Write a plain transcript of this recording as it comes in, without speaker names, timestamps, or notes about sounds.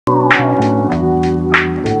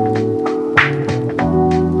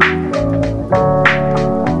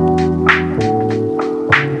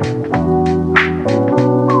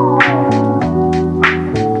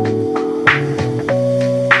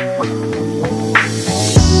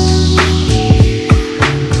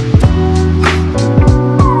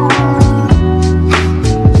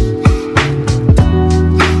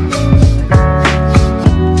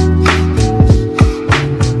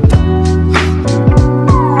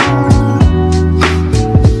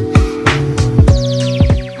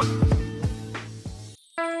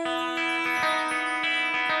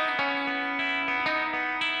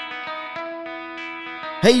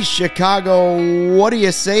Hey, Chicago, what do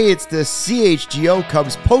you say? It's the CHGO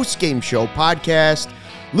Cubs Postgame Show podcast.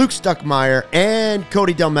 Luke Stuckmeyer and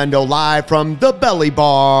Cody Delmendo live from the Belly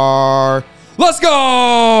Bar. Let's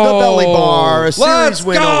go! The Belly Bar, a series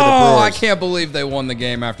win over the Brewers. I can't believe they won the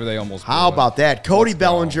game after they almost How about that? Cody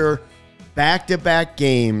Bellinger, back-to-back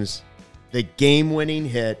games, the game-winning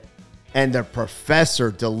hit, and the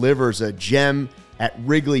professor delivers a gem at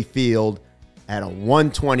Wrigley Field at a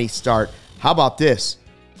 120 start. How about this?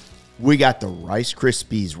 We got the Rice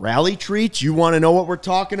Krispies rally treats. You want to know what we're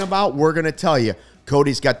talking about? We're going to tell you.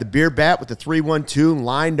 Cody's got the beer bat with the 3-1-2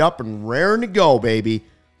 lined up and raring to go, baby.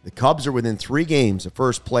 The Cubs are within 3 games of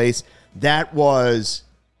first place. That was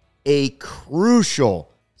a crucial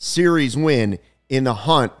series win in the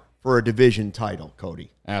hunt for a division title, Cody.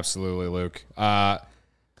 Absolutely, Luke.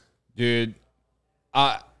 Dude,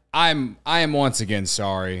 I am once again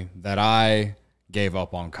sorry that I gave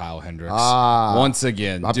up on Kyle Hendricks. Once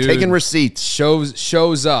again. I'm dude, taking receipts.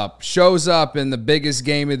 Shows up in the biggest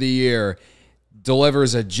game of the year,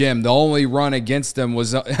 delivers a gem. The only run against him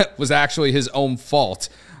was actually his own fault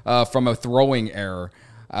from a throwing error.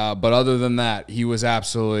 But other than that, he was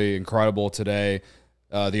absolutely incredible today.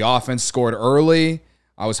 The offense scored early.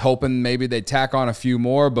 I was hoping maybe they'd tack on a few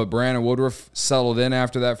more, but Brandon Woodruff settled in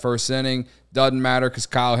after that first inning. Doesn't matter because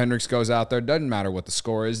Kyle Hendricks goes out there. Doesn't matter what the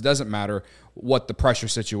score is. Doesn't matter what the pressure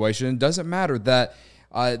situation. Doesn't matter that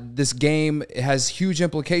this game has huge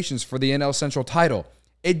implications for the NL Central title.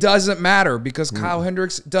 It doesn't matter because Kyle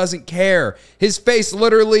Hendricks doesn't care. His face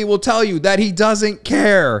literally will tell you that he doesn't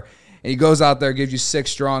care. And he goes out there, gives you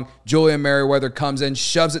 6 strong. Julian Merriweather comes in,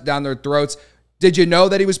 shoves it down their throats. Did you know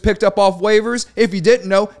that he was picked up off waivers? If you didn't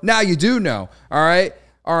know, now you do know. All right,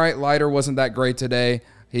 Leiter wasn't that great today.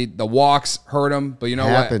 The walks hurt him, but you know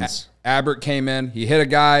what? Abbott came in. He hit a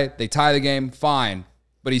guy. They tie the game. Fine.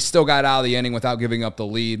 But he still got out of the inning without giving up the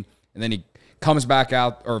lead. And then he comes back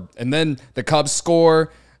out. And then the Cubs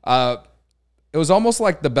score. It was almost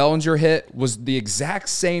like the Bellinger hit was the exact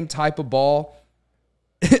same type of ball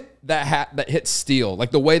that hit Steele. Like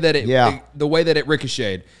the way that it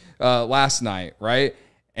ricocheted last night, right?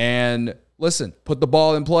 And listen, put the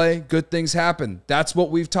ball in play. Good things happen. That's what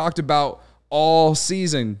we've talked about all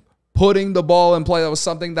season, putting the ball in play. That was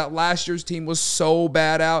something that last year's team was so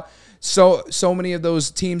bad out. So many of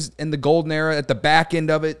those teams in the golden era at the back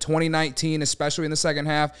end of it, 2019, especially in the second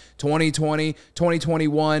half, 2020,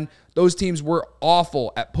 2021, those teams were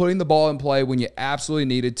awful at putting the ball in play when you absolutely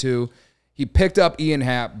needed to. He picked up Ian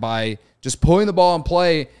Happ by just putting the ball in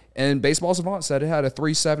play, and Baseball Savant said it had a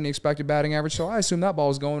 370 expected batting average, so I assume that ball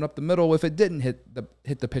was going up the middle if it didn't hit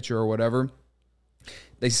the pitcher or whatever.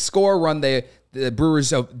 They score a run. The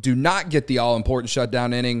Brewers do not get the all-important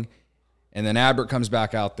shutdown inning, and then Abbott comes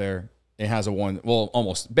back out there and has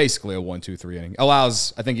almost basically a 1-2-3 inning.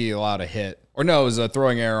 I think he allowed a hit. Or no, it was a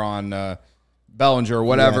throwing error on Bellinger or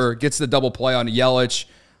whatever. Yeah. Gets the double play on Yelich.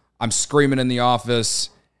 I'm screaming in the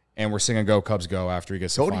office, and we're singing Go Cubs Go after he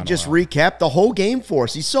gets the final Cody just out. recapped the whole game for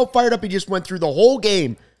us. He's so fired up he just went through the whole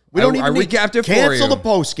game. We don't even recapped it for cancel you. The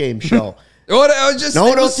post-game show. It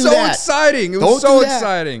was so exciting. It was so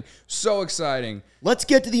exciting. So exciting. Let's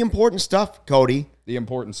get to the important stuff, Cody. The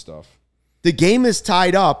important stuff. The game is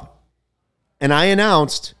tied up, and I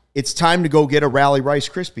announced it's time to go get a Rally Rice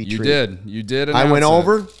Krispie treat. You did. I went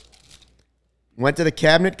over, went to the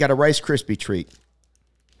cabinet, got a Rice Krispie treat.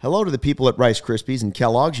 Hello to the people at Rice Krispies and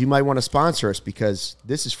Kellogg's. You might want to sponsor us because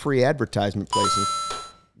this is free advertisement placing.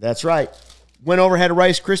 That's right. Went over, had a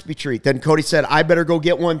Rice Krispie treat. Then Cody said, I better go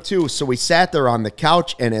get one too. So we sat there on the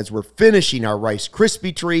couch, and as we're finishing our Rice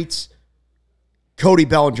Krispie treats, Cody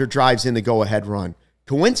Bellinger drives in the go-ahead run.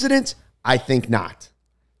 Coincidence? I think not.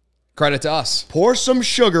 Credit to us. Pour some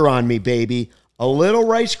sugar on me, baby. A little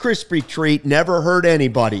Rice Krispie treat never hurt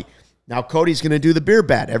anybody. Now Cody's going to do the beer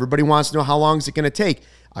bat. Everybody wants to know how long is it going to take.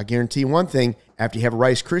 I guarantee you one thing. After you have a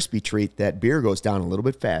Rice Krispie treat, that beer goes down a little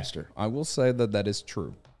bit faster. I will say that is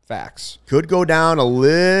true. Facts. Could go down a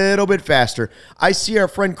little bit faster. I see our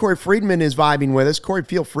friend Corey Friedman is vibing with us. Corey,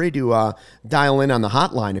 feel free to dial in on the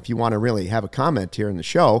hotline if you want to really have a comment here in the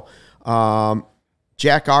show.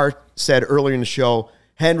 Jack R. said earlier in the show,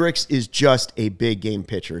 Hendricks is just a big game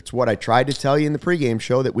pitcher. It's what I tried to tell you in the pregame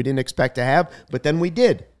show that we didn't expect to have, but then we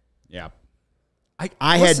did. Yeah.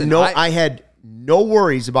 I had no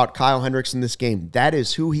worries about Kyle Hendricks in this game. That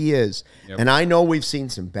is who he is. Yep. And I know we've seen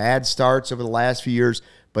some bad starts over the last few years,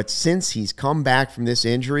 but since he's come back from this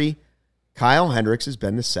injury, Kyle Hendricks has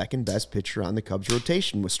been the second best pitcher on the Cubs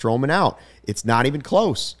rotation with Stroman out. It's not even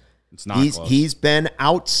close. It's not close. He's been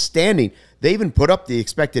outstanding. They even put up the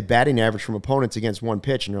expected batting average from opponents against one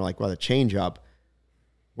pitch, and they're like, well, the changeup.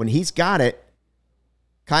 When he's got it,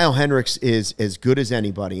 Kyle Hendricks is as good as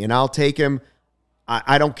anybody, and I'll take him.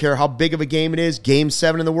 I don't care how big of a game it is. Game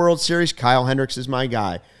 7 of the World Series, Kyle Hendricks is my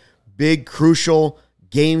guy. Big, crucial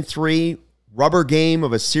Game 3, rubber game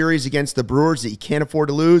of a series against the Brewers that you can't afford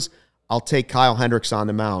to lose. I'll take Kyle Hendricks on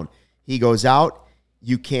the mound. He goes out.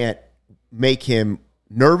 You can't make him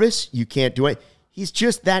nervous. You can't do it. He's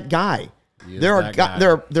just that guy. There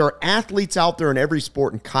are athletes out there in every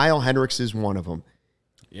sport, and Kyle Hendricks is one of them.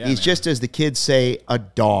 Yeah, he's just, as the kids say, a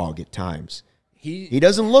dog at times. He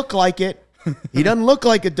doesn't look like it. He doesn't look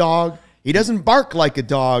like a dog. He doesn't bark like a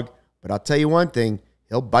dog. But I'll tell you one thing.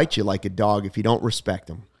 He'll bite you like a dog if you don't respect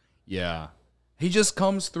him. Yeah. He just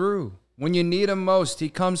comes through. When you need him most, he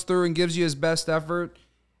comes through and gives you his best effort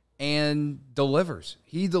and delivers.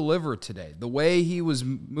 He delivered today. The way he was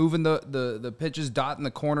moving the pitches, dotting the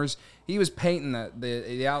corners, he was painting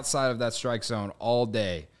the outside of that strike zone all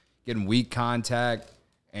day, getting weak contact,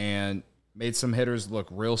 and made some hitters look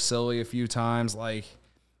real silly a few times. Like,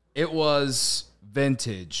 it was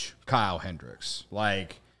vintage Kyle Hendricks.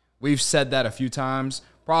 Like, we've said that a few times.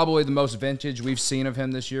 Probably the most vintage we've seen of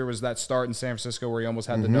him this year was that start in San Francisco where he almost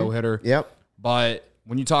had the no-hitter. Yep. But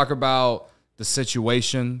when you talk about the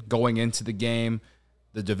situation going into the game,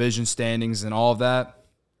 the division standings and all of that,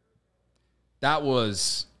 that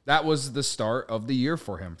was the start of the year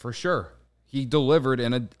for him, for sure. He delivered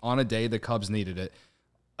on a day the Cubs needed it.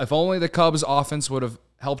 If only the Cubs offense would have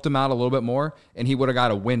helped him out a little bit more, and he would have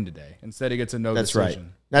got a win today. Instead, he gets a no decision. That's right.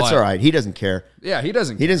 That's all right. He doesn't care. Yeah, he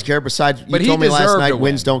doesn't care. He doesn't care. Besides, you told me last night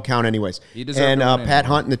wins don't count anyways. He deserved and Pat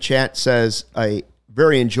Hunt in the chat says a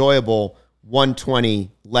very enjoyable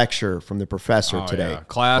 120 lecture from the professor today. Yeah.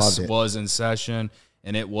 Class was in session,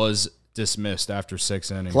 and it was dismissed after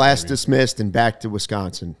 6 innings. Class dismissed and back to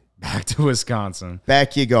Wisconsin. Back to Wisconsin.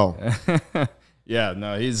 Back you go. Yeah,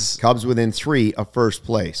 no, he's... Cubs within 3 of first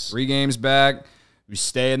place. 3 games back. We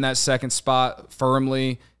stay in that second spot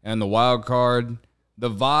firmly, and the wild card. The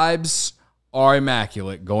vibes are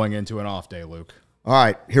immaculate going into an off day, Luke. All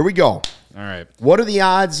right, here we go. All right. What are the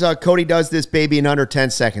odds Cody does this baby in under 10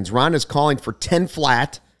 seconds? Ron is calling for 10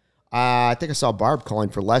 flat. I think I saw Barb calling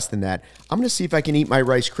for less than that. I'm going to see if I can eat my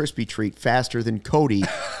Rice Krispie treat faster than Cody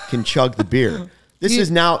can chug the beer.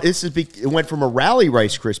 It went from a rally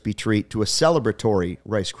Rice Krispie treat to a celebratory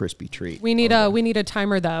Rice Krispie treat. We need a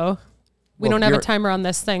timer though. We don't have a timer on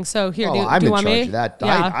this thing, so here. Do you I'm in want charge me? of that.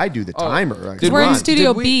 Yeah. I do the timer. We're in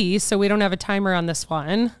Studio B, so we don't have a timer on this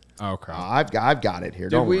one. Okay, I've got it here.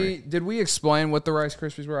 Don't worry. Did we explain what the Rice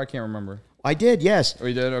Krispies were? I can't remember. I did. Yes.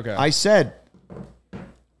 We did. Okay. I said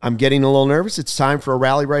I'm getting a little nervous. It's time for a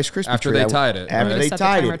rally Rice Krispie treat. After they tied it. After they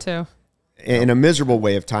tied it. Too. In a miserable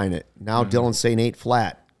way of tying it. Now Dylan's saying 8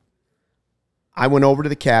 flat. I went over to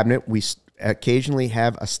the cabinet. We occasionally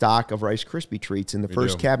have a stock of Rice Krispie treats in the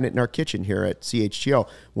first cabinet in our kitchen here at CHGO.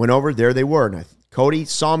 Went over, there they were. And Cody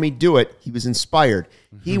saw me do it. He was inspired.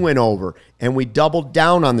 He went over, and we doubled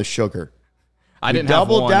down on the sugar. I didn't have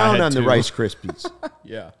one. Doubled down on the Rice Krispies.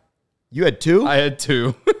 Yeah. You had 2? I had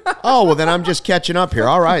 2. Oh, well, then I'm just catching up here.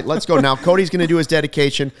 All right, let's go. Now, Cody's going to do his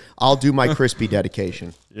dedication. I'll do my crispy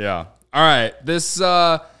dedication. Yeah. All right. This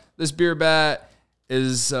beer bat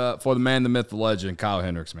is for the man, the myth, the legend, Kyle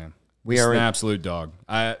Hendricks, man. He's an absolute dog.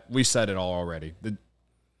 We said it all already.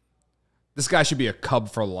 This guy should be a Cub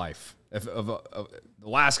for life. The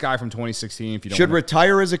last guy from 2016, if you don't should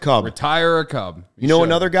retire as a Cub. Retire a Cub. You know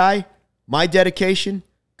another guy? My dedication,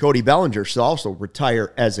 Cody Bellinger should also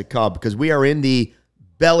retire as a Cub because we are in the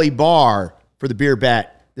belly bar for the beer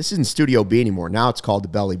bat. This isn't Studio B anymore. Now it's called the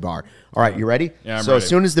belly bar. All right, you ready? Yeah, I'm ready. As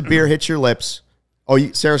soon as the beer hits your lips,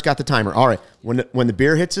 Sarah's got the timer. All right, when the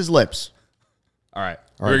beer hits his lips. All right.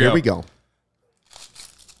 Here we go.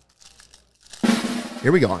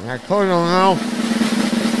 Here we go. I close it now.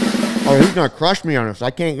 Oh, he's going to crush me on this.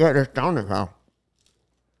 I can't get this down to how.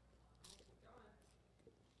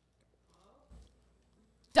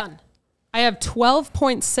 Done. I have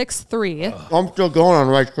 12.63. I'm still going on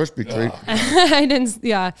Rice Krispie treat. I didn't.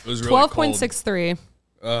 Yeah, It was really 12.63.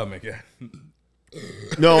 Oh my god.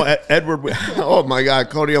 No, Edward. Oh my God,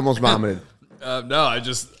 Cody almost vomited. No,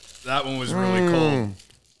 that one was really cold.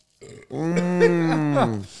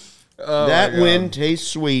 That wind tastes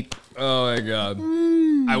sweet. Oh my god.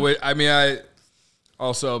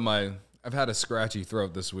 I've had a scratchy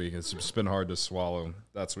throat this week. It's just been hard to swallow.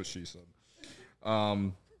 That's what she said.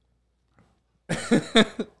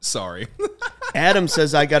 Sorry. Adam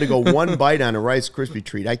says I got to go one bite on a Rice Krispie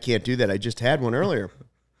treat. I can't do that. I just had one earlier.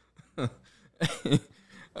 Oh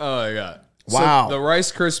my god! Wow. So the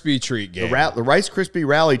Rice Krispie treat game. The Rice Krispie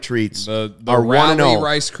Rally treats the are Rally 1-0.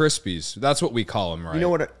 Rice Krispies. That's what we call them, right?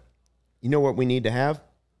 You know what we need to have?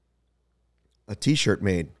 A T-shirt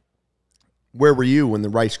made. Where were you when the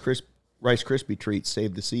Rice Krispie treats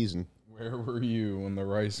saved the season? Where were you when the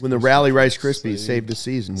Rally Rice Krispies saved the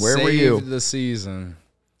season? Where were you? Saved the season.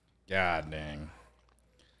 God dang.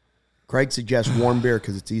 Craig suggests warm beer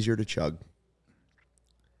because it's easier to chug.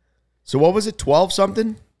 So what was it? 12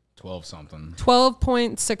 something? 12 something.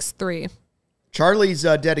 12.63. Charlie's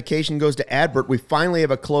dedication goes to Adbert. We finally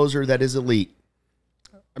have a closer that is elite.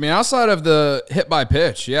 I mean, outside of the hit by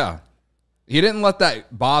pitch, yeah, he didn't let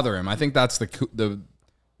that bother him. I think that's the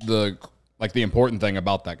important thing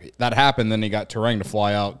about that. That happened, then he got Terang to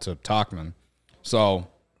fly out to Tachman. So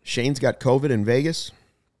Shane's got COVID in Vegas.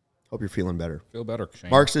 Hope you're feeling better. Feel better, Shane.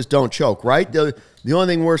 Mark says don't choke, right? The only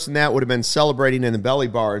thing worse than that would have been celebrating in the belly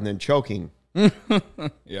bar and then choking.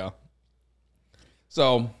 Yeah.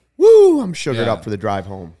 So, woo, I'm sugared up for the drive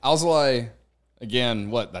home. Alzolay, again,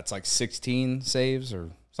 that's like 16 saves or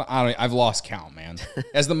something? I've lost count, man.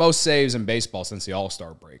 Has the most saves in baseball since the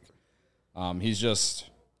All-Star break.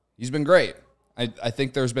 He's been great. I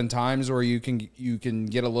think there's been times where you can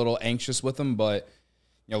get a little anxious with him, but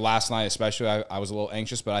last night especially, I was a little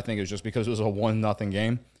anxious, but I think it was just because it was a 1-0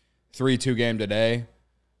 game, 3-2 game today.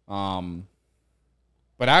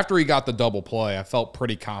 But after he got the double play, I felt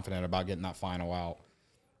pretty confident about getting that final out.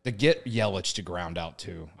 To get Yelich to ground out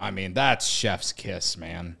too, I mean, that's chef's kiss,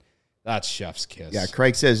 man. That's chef's kiss. Yeah,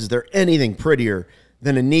 Craig says, is there anything prettier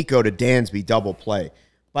than a Nico to Dansby double play?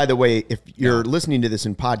 By the way, if you're listening to this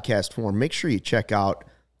in podcast form, make sure you check out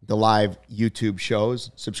the live YouTube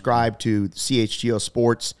shows. Subscribe to the CHGO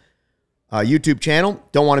Sports YouTube channel.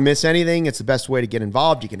 Don't want to miss anything. It's the best way to get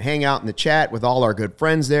involved. You can hang out in the chat with all our good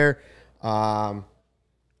friends there.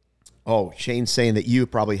 Shane's saying that you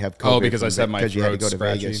probably have COVID. Oh, because I said my because you had to go to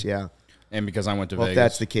scratchy. Vegas. Yeah, and because I went to Vegas. If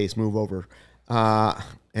that's the case, move over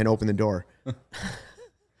and open the door.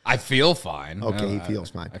 I feel fine. Okay, he feels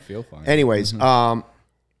fine. I feel fine. Anyways, I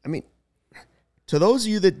mean, to those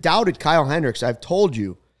of you that doubted Kyle Hendricks, I've told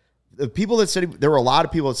you, the people that said there were a lot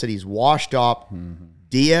of people that said he's washed up,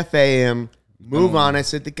 DFA him, move on. I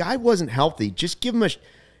said the guy wasn't healthy. Just give him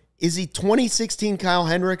is he 2016 Kyle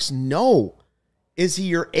Hendricks? No. Is he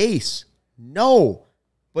your ace? No.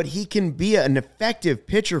 But he can be an effective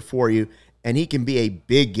pitcher for you, and he can be a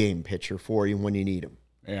big game pitcher for you when you need him.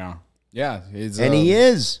 Yeah. Yeah. He is.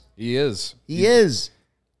 He is. He is.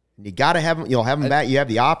 And you got to have him. You'll have him back. You have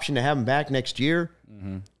the option to have him back next year.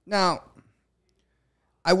 Now,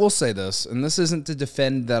 I will say this, and this isn't to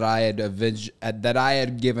defend that I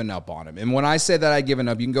had given up on him. And when I say that I'd given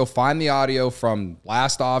up, you can go find the audio from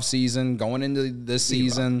last offseason, going into this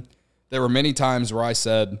season. There were many times where I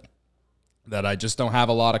said that I just don't have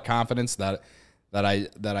a lot of confidence, that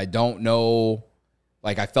I don't know.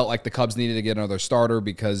 Like, I felt like the Cubs needed to get another starter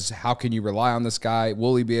because how can you rely on this guy?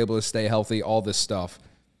 Will he be able to stay healthy? All this stuff.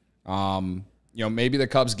 Maybe the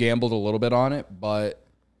Cubs gambled a little bit on it, but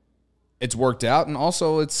it's worked out. And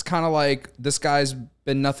also, it's kind of like this guy's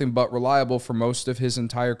been nothing but reliable for most of his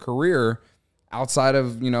entire career, outside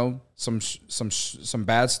of some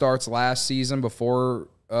bad starts last season before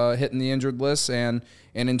hitting the injured list, and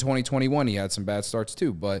in 2021 he had some bad starts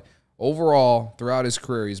too. But overall, throughout his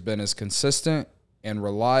career, he's been as consistent and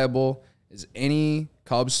reliable as any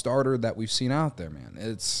Cubs starter that we've seen out there,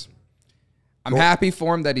 man. I'm happy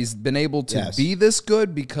for him that he's been able to be this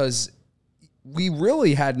good, because we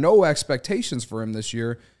really had no expectations for him this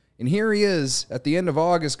year. And here he is at the end of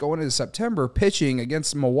August going into September pitching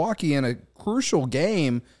against Milwaukee in a crucial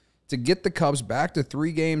game to get the Cubs back to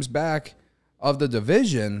 3 games back of the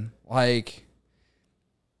division. Like,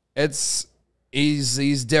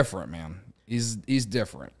 he's different, man. He's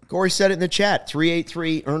different. Corey said it in the chat,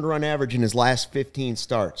 3.83 earned run average in his last 15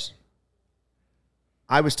 starts.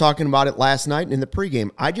 I was talking about it last night in the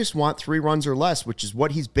pregame. I just want 3 runs or less, which is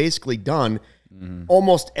what he's basically done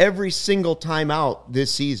almost every single time out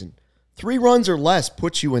this season. 3 runs or less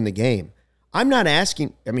puts you in the game. I'm not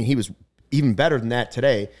asking. I mean, he was even better than that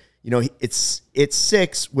today. It's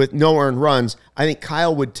 6 with no earned runs. I think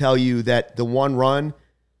Kyle would tell you that the 1 run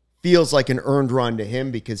feels like an earned run to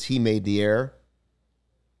him because he made the error.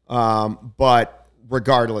 But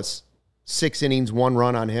regardless, 6 innings, 1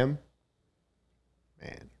 run on him.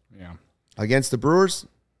 Man. Yeah. Against the Brewers,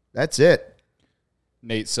 that's it.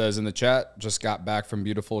 Nate says in the chat, just got back from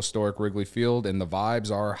beautiful historic Wrigley Field, and the vibes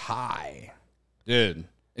are high. Dude,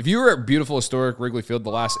 if you were at beautiful historic Wrigley Field the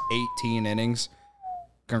last 18 innings,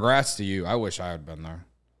 congrats to you. I wish I had been there.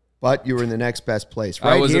 But you were in the next best place.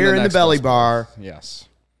 Right here in the belly bar. Yes.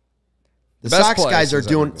 The Sox guys are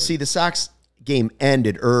doing... See, the Sox game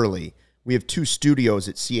ended early. We have 2 studios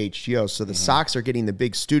at CHGO, so the Sox are getting the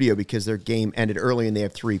big studio because their game ended early and they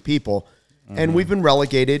have 3 people. And we've been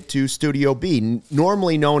relegated to Studio B,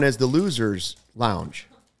 normally known as the Losers Lounge.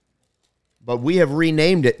 But we have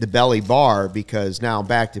renamed it the Belly Bar because now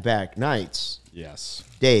back-to-back nights. Yes.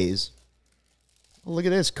 Days. Oh, look at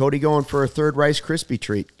this. Cody going for a 3rd Rice Krispie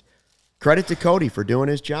treat. Credit to Cody for doing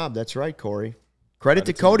his job. That's right, Corey. Credit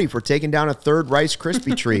to Cody for taking down a 3rd Rice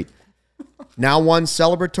Krispie treat. Now 1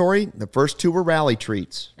 celebratory. The first 2 were rally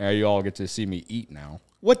treats. Yeah, you all get to see me eat now.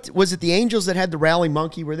 What was it? The Angels that had the rally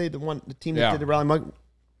monkey? Were they the team that did the rally monkey?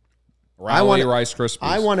 Rally Rice Krispies.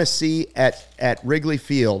 I want to see at Wrigley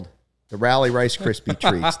Field the rally Rice Krispie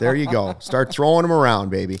treats. There you go. Start throwing them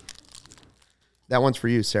around, baby. That one's for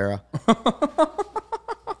you, Sarah.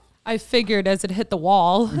 I figured as it hit the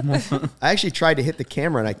wall. I actually tried to hit the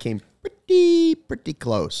camera and I came pretty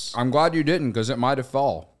close. I'm glad you didn't because it might have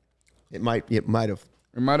fell. It might have.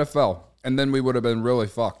 It might have fell, and then we would have been really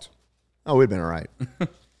fucked. Oh, we'd been all right.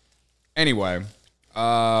 Anyway,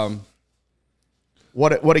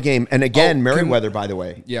 what a game! And again, Merriweather, by the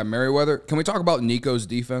way. Yeah, Merriweather. Can we talk about Nico's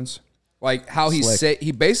defense? Like how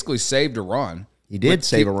he basically saved a run. He did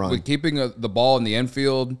save a run with keeping the ball in the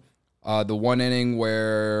infield. The 1 inning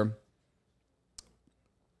where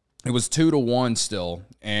it was 2-1 still,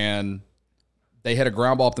 and they hit a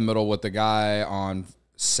ground ball up the middle with the guy on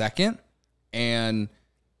second, and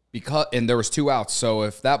there was 2 outs. So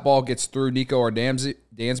if that ball gets through Nico or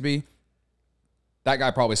Dansby, that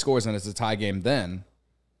guy probably scores and it's a tie game then.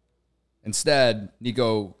 Instead,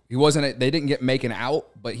 Nico, they didn't make an out,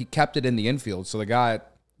 but he kept it in the infield. So the guy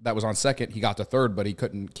that was on second, he got to third, but he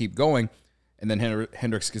couldn't keep going. And then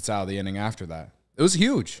Hendricks gets out of the inning after that. It was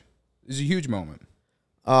huge. It was a huge moment.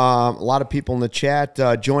 A lot of people in the chat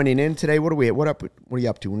joining in today. What are we at? What are you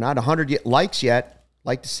up to? Not 100 likes yet.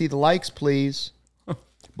 Like to see the likes, please.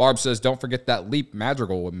 Barb says, "Don't forget that leap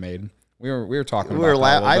Madrigal made." We were talking about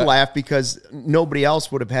that. I laughed because nobody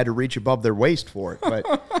else would have had to reach above their waist for it.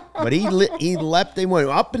 But he leapt. They went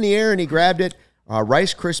up in the air and he grabbed it.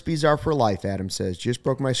 Rice Krispies are for life. Adam says, "Just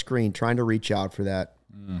broke my screen trying to reach out for that."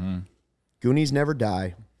 Mm-hmm. Goonies never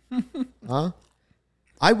die. Huh?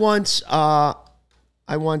 I once snuck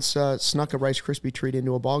a Rice Krispie treat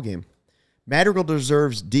into a ball game. Madrigal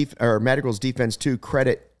deserves Madrigal's defense too.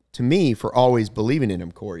 Credit to me for always believing in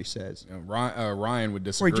him, Corey says. Ryan would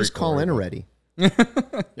disagree. Corey, just call in already.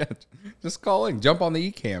 Yeah, just call in. Jump on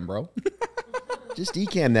the eCam, bro. Just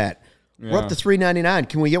eCam that. Yeah. We're up to $3.99.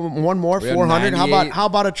 Can we get one more? $400? How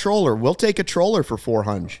about a troller? We'll take a troller for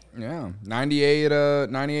 $400. Yeah, 98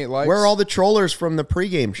 likes. Where are all the trollers from the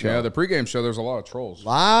pregame show? Yeah, the pregame show. There's a lot of trolls. A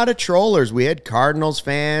lot of trollers. We had Cardinals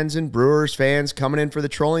fans and Brewers fans coming in for the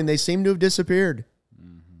trolling. They seem to have disappeared.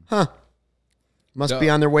 Mm-hmm. Huh? Must be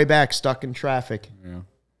on their way back, stuck in traffic. Yeah.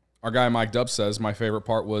 Our guy Mike Dub says my favorite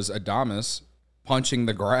part was Adames punching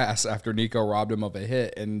the grass after Nico robbed him of a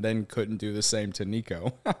hit and then couldn't do the same to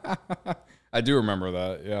Nico. I do remember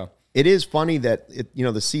that, yeah. It is funny that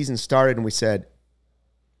the season started and we said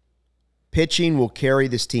pitching will carry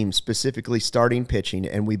this team, specifically starting pitching,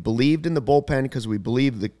 and we believed in the bullpen because we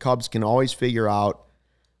believe the Cubs can always figure out,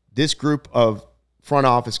 this group of front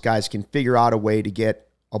office guys can figure out a way to get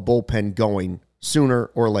a bullpen going sooner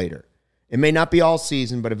or later. It may not be all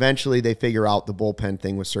season, but eventually they figure out the bullpen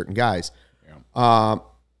thing with certain guys.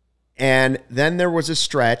 And then there was a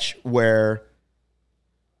stretch where,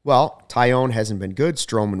 Tyone hasn't been good.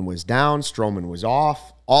 Stroman was down. Stroman was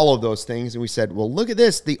off. All of those things. And we said, well, look at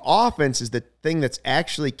this. The offense is the thing that's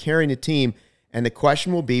actually carrying the team. And the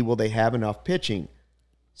question will be, will they have enough pitching?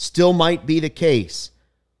 Still might be the case.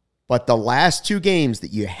 But the last 2 games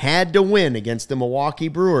that you had to win against the Milwaukee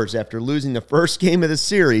Brewers after losing the first game of the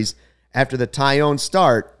series after the Tyone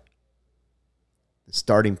start, the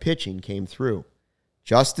starting pitching came through.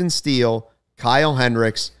 Justin Steele, Kyle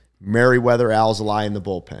Hendricks, Merriweather, ALLCITY in the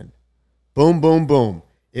bullpen. Boom, boom, boom.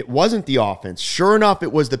 It wasn't the offense. Sure enough,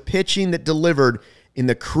 it was the pitching that delivered in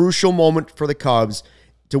the crucial moment for the Cubs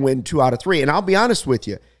to win 2 out of 3. And I'll be honest with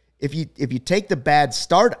you, if you take the bad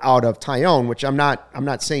start out of Tyone, which I'm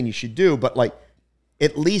not saying you should do, but like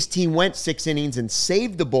at least he went 6 innings and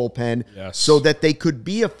saved the bullpen so that they could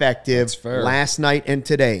be effective last night and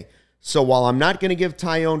today. So while I'm not going to give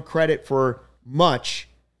Tyone credit for much,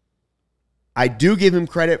 I do give him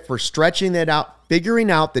credit for stretching that out, figuring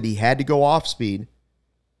out that he had to go off speed,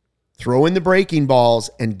 throw in the breaking balls,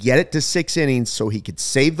 and get it to 6 innings so he could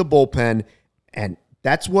save the bullpen. And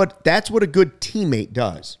that's what a good teammate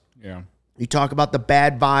does. Yeah. You talk about the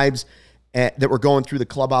bad vibes that were going through the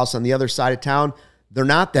clubhouse on the other side of town. They're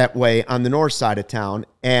not that way on the north side of town.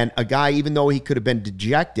 And a guy, even though he could have been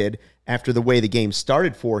dejected after the way the game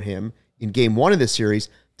started for him in game 1 of the series,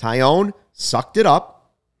 Tyone sucked it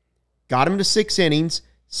up, got him to 6 innings,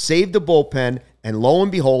 saved the bullpen, and lo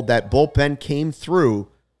and behold, that bullpen came through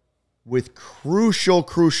with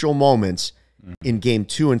crucial moments in game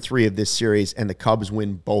 2 and 3 of this series, and the Cubs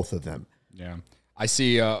win both of them. Yeah. I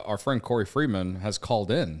see our friend Corey Freeman has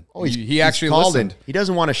called in. Oh, he actually called listened. in. He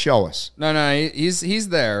doesn't want to show us. No, he's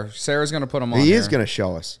there. Sarah's going to put him on. He is going to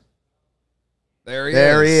show us. There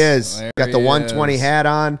he is. Got the 120 hat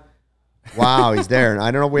on. Wow, he's there.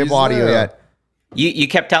 I don't know if we have audio yet. You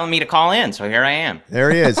kept telling me to call in, so here I am.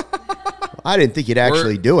 There he is. I didn't think you'd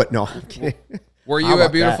actually do it. No, I'm kidding. Were you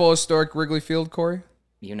at beautiful historic Wrigley Field, Corey?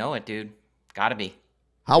 You know it, dude. Gotta be.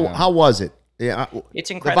 How was it? Yeah,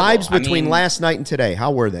 it's incredible. The vibes between last night and today,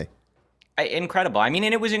 how were they? Incredible. I mean,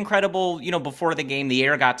 and it was incredible, before the game. The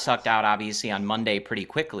air got sucked out, obviously, on Monday pretty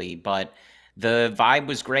quickly, but the vibe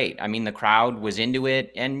was great. I mean, the crowd was into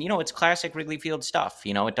it, and, it's classic Wrigley Field stuff.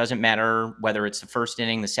 It doesn't matter whether it's the first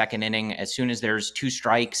inning, the second inning. As soon as there's 2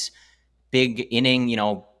 strikes, big inning,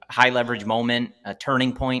 high leverage moment, a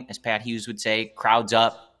turning point, as Pat Hughes would say, crowd's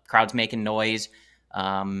up, crowd's making noise.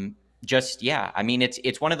 I mean,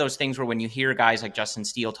 it's one of those things where when you hear guys like Justin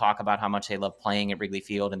Steele talk about how much they love playing at Wrigley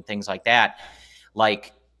Field and things like that,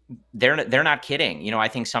 like they're not kidding. I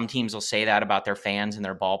think some teams will say that about their fans and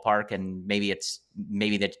their ballpark, and maybe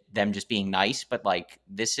that them just being nice, but like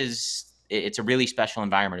it's a really special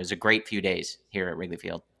environment. It was a great few days here at Wrigley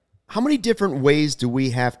Field. How many different ways do we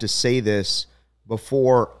have to say this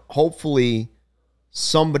before hopefully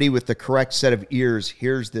somebody with the correct set of ears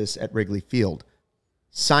hears this at Wrigley Field?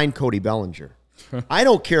 Sign Cody Bellinger. I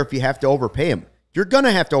don't care if you have to overpay him. You're going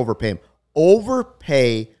to have to overpay him.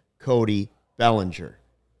 Overpay Cody Bellinger.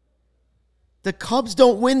 The Cubs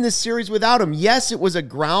don't win this series without him. Yes, it was a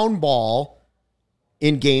ground ball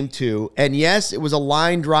in game 2. And yes, it was a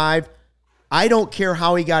line drive. I don't care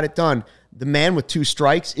how he got it done. The man with 2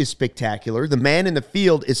 strikes is spectacular. The man in the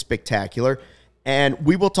field is spectacular. And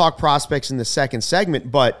we will talk prospects in the second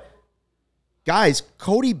segment. But, guys,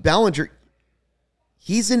 Cody Bellinger,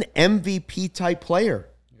 he's an MVP type player.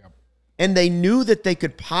 Yep. And they knew that they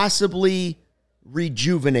could possibly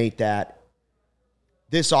rejuvenate that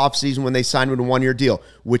this offseason when they signed with a 1-year deal,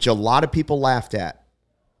 which a lot of people laughed at.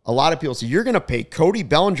 A lot of people say, you're going to pay Cody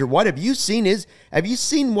Bellinger what? Have you seen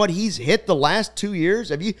what he's hit the last 2 years?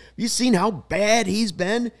 Have you seen how bad he's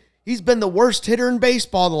been? He's been the worst hitter in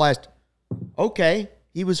baseball the last. Okay,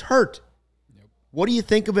 he was hurt. Yep. What do you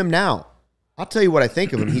think of him now? I'll tell you what I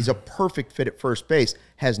think of him. He's a perfect fit at first base.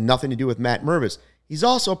 Has nothing to do with Matt Mervis. He's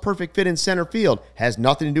also a perfect fit in center field. Has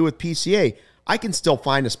nothing to do with PCA. I can still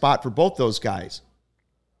find a spot for both those guys.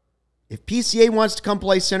 If PCA wants to come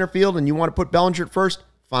play center field and you want to put Bellinger at first,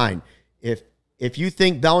 fine. If you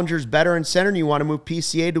think Bellinger's better in center and you want to move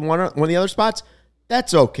PCA to one of the other spots,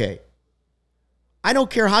 that's okay. I don't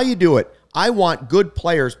care how you do it. I want good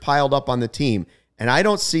players piled up on the team. And I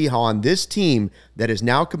don't see how on this team that is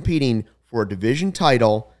now competing for a division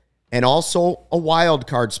title and also a wild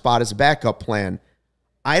card spot as a backup plan,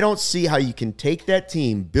 I don't see how you can take that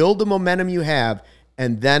team, build the momentum you have,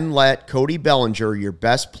 and then let Cody Bellinger, your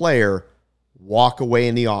best player, walk away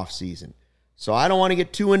in the offseason. So I don't want to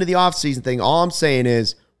get too into the offseason thing. All I'm saying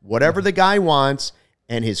is whatever the guy wants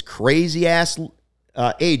and his crazy-ass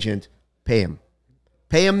agent, pay him.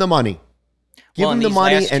 Pay him the money. Give him the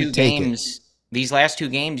money and take it. These last 2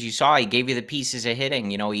 games, you saw he gave you the pieces of hitting.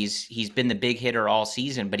 He's been the big hitter all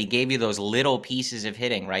season, but he gave you those little pieces of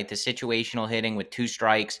hitting, right? The situational hitting with 2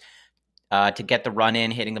 strikes to get the run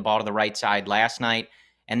in, hitting the ball to the right side last night.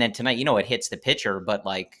 And then tonight, it hits the pitcher, but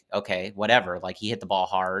like, okay, whatever. Like he hit the ball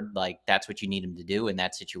hard. Like that's what you need him to do in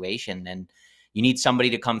that situation. And you need somebody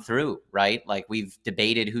to come through, right? Like we've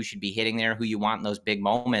debated who should be hitting there, who you want in those big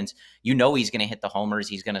moments. He's going to hit the homers.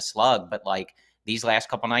 He's going to slug, but like, these last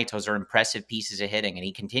couple nights, those are impressive pieces of hitting, and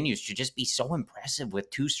he continues to just be so impressive with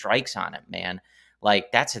 2 strikes on him, man.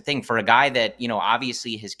 Like, that's the thing. For a guy that,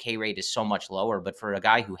 obviously his K rate is so much lower, but for a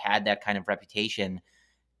guy who had that kind of reputation,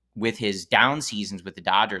 with his down seasons with the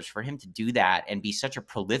Dodgers, for him to do that and be such a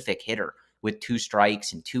prolific hitter with 2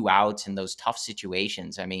 strikes and 2 outs in those tough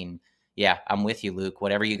situations. I mean, yeah, I'm with you, Luke.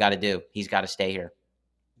 Whatever you got to do, he's got to stay here.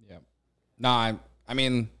 Yeah. No, I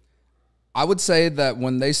mean, I would say that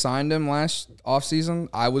when they signed him last offseason,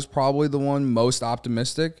 I was probably the one most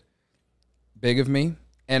optimistic. Big of me.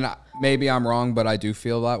 And maybe I'm wrong, but I do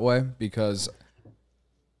feel that way because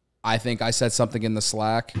I think I said something in the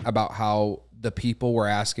Slack about how the people were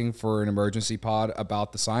asking for an emergency pod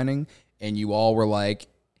about the signing, and you all were like,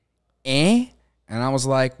 eh? And I was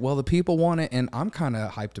like, well, the people want it, and I'm kind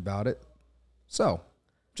of hyped about it. So,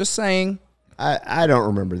 just saying. I don't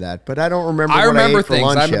remember that, but I don't remember. I remember I ate for things.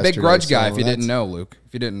 lunch I'm a big yesterday, grudge guy. so If you didn't know, Luke.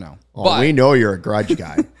 If you didn't know, well, but we know you're a grudge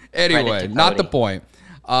guy. anyway, not the point.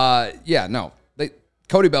 Yeah, no.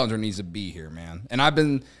 Cody Bellinger needs to be here, man. And I've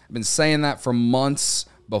been saying that for months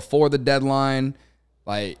before the deadline.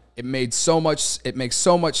 Like it makes so much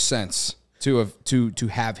sense to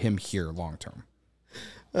have him here long term.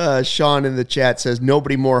 Sean in the chat says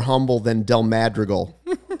nobody more humble than Del Madrigal.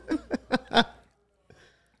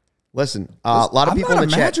 Listen, a lot of people in the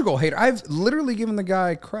chat. Madrigal hater. I've literally given the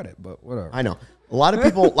guy credit, but whatever. I know. A lot of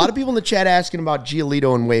people in the chat asking about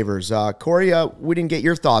Giolito and waivers. Corey, we didn't get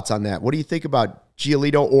your thoughts on that. What do you think about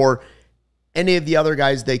Giolito or any of the other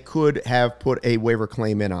guys they could have put a waiver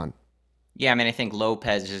claim in on? Yeah, I mean, I think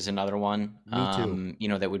Lopez is another one. Me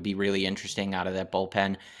too. That would be really interesting out of that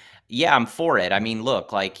bullpen. Yeah, I'm for it. I mean,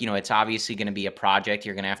 look, it's obviously going to be a project.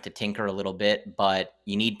 You're going to have to tinker a little bit, but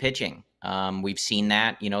you need pitching. We've seen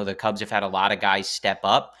that. The Cubs have had a lot of guys step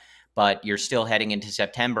up, but you're still heading into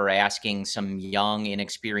September asking some young,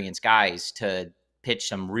 inexperienced guys to pitch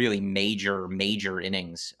some really major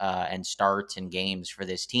innings and starts and games for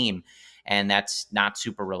this team. And that's not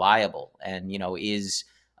super reliable. And, is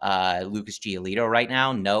Lucas Giolito right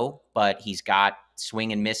now? No, but he's got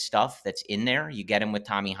swing and miss stuff that's in there. You get him with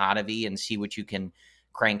Tommy Hotovy and see what you can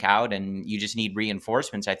crank out, and you just need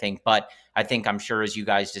reinforcements, I think. But I think I'm sure, as you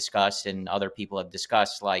guys discussed and other people have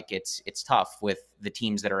discussed, it's tough with the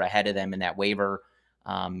teams that are ahead of them in that waiver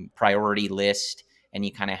priority list, and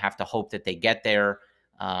you kind of have to hope that they get there.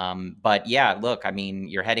 But yeah, look, I mean,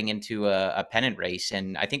 you're heading into a pennant race,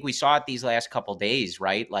 and I think we saw it these last couple days,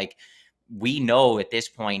 right? Like, we know at this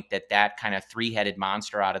point that kind of 3-headed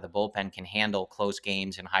monster out of the bullpen can handle close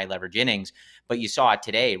games and high leverage innings. But you saw it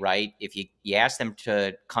today, right? If you ask them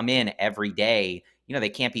to come in every day, they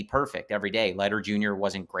can't be perfect every day. Leiter Jr.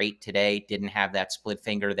 wasn't great today, didn't have that split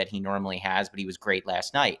finger that he normally has, but he was great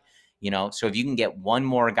last night. So if you can get one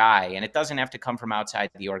more guy, and it doesn't have to come from outside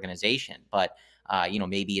the organization, but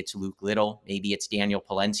maybe it's Luke Little, maybe it's Daniel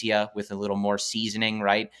Palencia with a little more seasoning,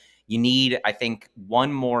 right? You need, I think,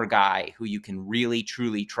 one more guy who you can really,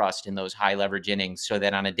 truly trust in those high leverage innings, so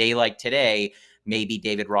that on a day like today, maybe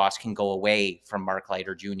David Ross can go away from Mark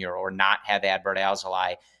Leiter Jr. or not have Adbert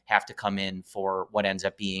Alzolay have to come in for what ends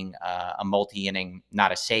up being a multi-inning,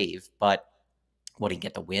 not a save, but what, he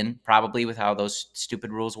get the win probably with how those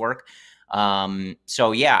stupid rules work.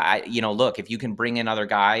 So yeah, look, if you can bring in other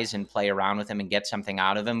guys and play around with them and get something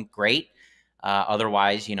out of them, great.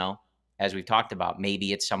 Otherwise, as we've talked about,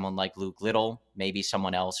 maybe it's someone like Luke Little, maybe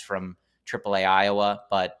someone else from AAA Iowa,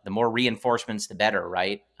 but the more reinforcements, the better,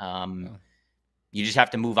 right? You just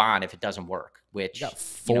have to move on if it doesn't work, which... You got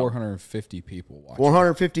 450 people watching.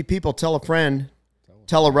 450 people. Tell a friend.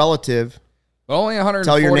 Tell a relative. But only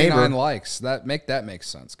 149 likes. That makes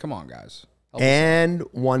sense. Come on, guys. And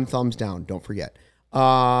one thumbs down. Don't forget.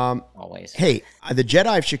 Always. Hey, the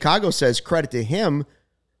Jedi of Chicago says, credit to him,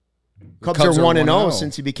 Cubs are 1-0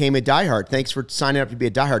 since he became a diehard. Thanks for signing up to be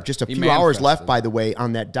a diehard. Just a few hours left, by the way,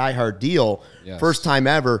 on that diehard deal. Yes. First time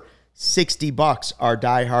ever, $60 our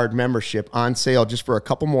diehard membership on sale just for a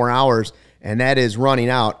couple more hours, and that is running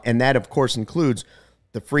out. And that, of course, includes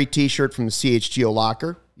the free T-shirt from the CHGO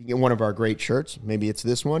locker. You get one of our great shirts. Maybe it's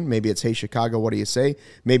this one. Maybe it's Hey Chicago, what do you say?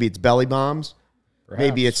 Maybe it's Belly Bombs. Perhaps.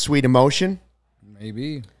 Maybe it's Sweet Emotion.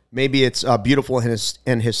 Maybe it's Beautiful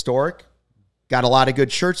and Historic. Got a lot of good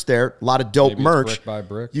shirts there, a lot of dope merch. Brick by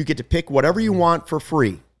brick. You get to pick whatever you want for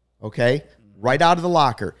free, okay? Right out of the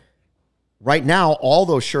locker. Right now, all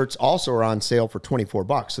those shirts also are on sale for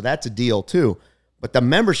 $24, so that's a deal too. But the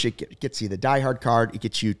membership gets you the diehard card. It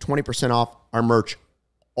gets you 20% off our merch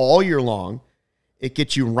all year long. It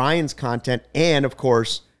gets you Ryan's content, and of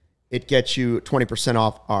course, it gets you 20%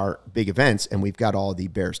 off our big events, and we've got all the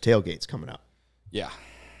Bears tailgates coming up. Yeah.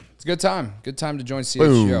 It's a good time. Good time to join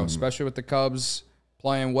CHGO, especially with the Cubs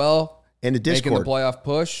playing well. And the Discord. Making the playoff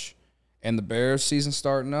push. And the Bears season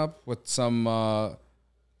starting up with some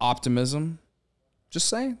optimism. Just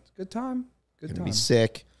saying. It's a good time. Good time. Gonna be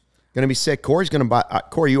sick. Going to be sick. Corey's going to buy.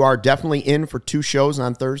 Corey, you are definitely in for 2 shows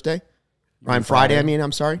on Thursday. On Friday,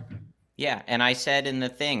 I'm sorry. Yeah, and I said in the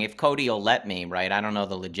thing, if Cody will let me, right? I don't know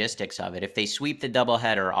the logistics of it. If they sweep the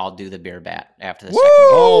doubleheader, I'll do the beer bat after the second.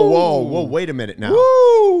 Whoa, wait a minute now.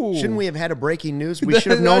 Woo! Shouldn't we have had a breaking news? We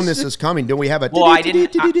should have known this is coming. Do we have a... Well, I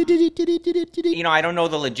didn't... I don't know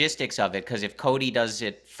the logistics of it, because if Cody does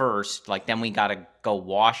it first, like, then we got to go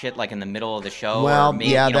wash it, like, in the middle of the show. Well,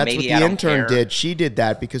 maybe, yeah, that's maybe what the intern did. She did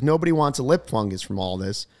that because nobody wants a lip fungus from all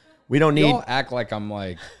this. We don't need... Y'all act like I'm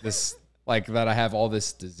like this... Like that I have all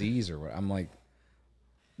this disease or what. I'm like,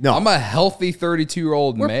 no, I'm a healthy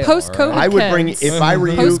 32-year-old male. We're post-COVID. Right? I would bring, if I were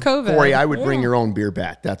you, Corey, I would bring your own beer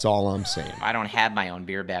bat. That's all I'm saying. I don't have my own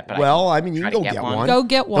beer bat, but I mean, you can go get one. Go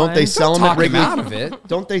get one. Don't they sell them at Wrigley? Out of it.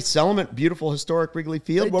 Don't they sell them at beautiful historic Wrigley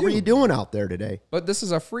Field? What were you doing out there today? But this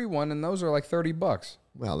is a free one, and those are like $30.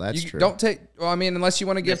 Well, that's true. Don't take. Well, I mean, unless you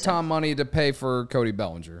want to give Tom money to pay for Cody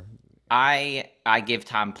Bellinger. I give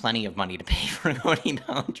Tom plenty of money to pay for Cody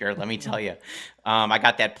Bellinger, let me tell you. I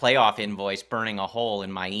got that playoff invoice burning a hole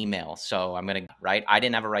in my email, so I'm going to, right? I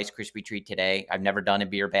didn't have a Rice Krispie treat today. I've never done a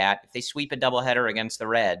beer bat. If they sweep a doubleheader against the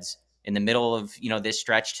Reds in the middle of, this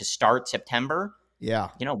stretch to start September,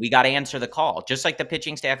 we got to answer the call. Just like the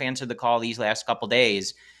pitching staff answered the call these last couple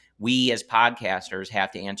days, we as podcasters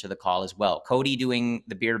have to answer the call as well. Cody doing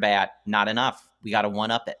the beer bat, not enough. We got to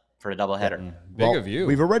one-up it for a doubleheader. Big of you.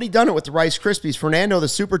 We've already done it with the Rice Krispies. Fernando, the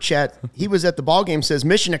super chat, he was at the ball game, says,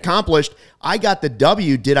 mission accomplished. I got the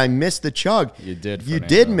W. Did I miss the chug? You did, You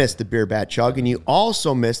did miss the beer bat chug, and you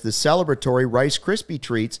also missed the celebratory Rice Krispie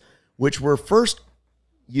treats, which were first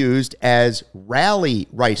used as rally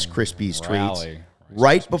Rice Krispies treats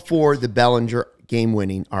right before the Bellinger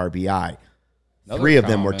game-winning RBI. Three of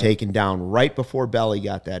them were taken down right before Belly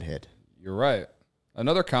got that hit. You're right.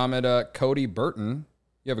 Another comment, Cody Burton.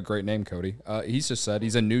 You have a great name, Cody. He's just said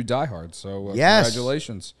he's a new diehard, so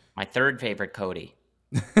congratulations. My third favorite Cody.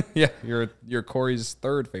 Yeah, you're Corey's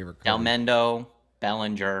third favorite Cody. Delmendo,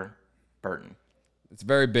 Bellinger, Burton. It's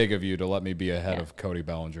very big of you to let me be ahead of Cody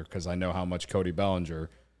Bellinger because I know how much Cody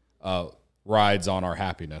Bellinger rides on our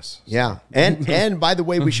happiness. Yeah, and by the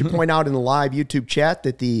way, we should point out in the live YouTube chat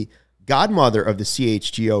that the godmother of the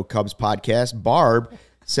CHGO Cubs podcast, Barb,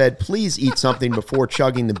 said, please eat something before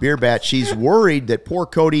chugging the beer bat. She's worried that poor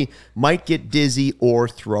Cody might get dizzy or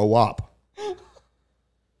throw up.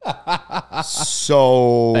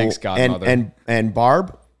 So, thanks, godmother. And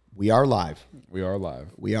Barb, we are live. We are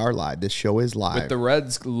live. We are live. This show is live. With the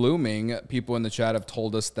Reds looming, people in the chat have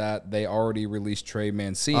told us that they already released Trey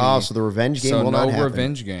Mancini. Oh, so the revenge game will not happen. No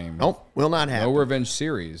revenge game. Nope, will not happen. No revenge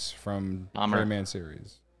series from Trey Mancini.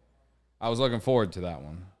 I was looking forward to that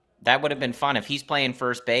one. That would have been fun if he's playing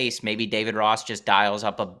first base. Maybe David Ross just dials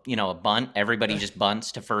up a bunt. Everybody just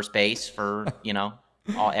bunts to first base for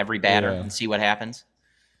every batter and see what happens.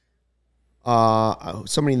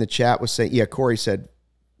 Somebody in the chat was saying, Corey said,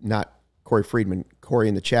 not Corey Friedman. Corey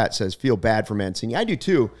in the chat says, feel bad for Mancini. I do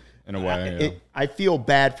too. In a way, I feel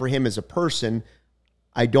bad for him as a person.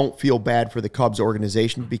 I don't feel bad for the Cubs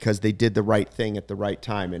organization because they did the right thing at the right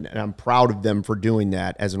time, and I'm proud of them for doing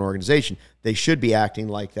that as an organization. They should be acting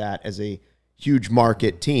like that as a huge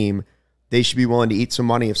market team. They should be willing to eat some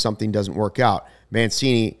money if something doesn't work out.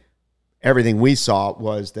 Mancini, everything we saw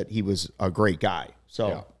was that he was a great guy.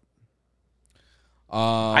 So,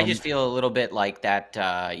 I just feel a little bit like that,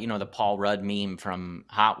 the Paul Rudd meme from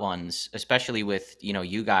Hot Ones, especially with,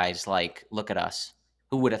 you guys, like, look at us.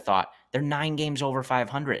 Who would have thought? They're 9 games over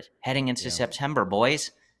 500 heading into September,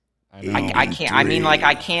 boys. I can't. I mean, like,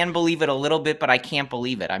 I can believe it a little bit, but I can't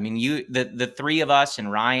believe it. I mean, the three of us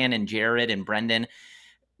and Ryan and Jared and Brendan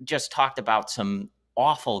just talked about some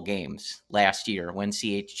awful games last year when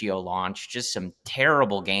CHGO launched. Just some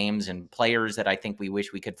terrible games and players that I think we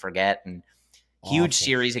wish we could forget. And huge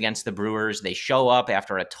series against the Brewers. They show up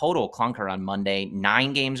after a total clunker on Monday,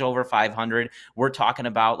 9 games over 500. We're talking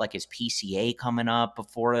about like his PCA coming up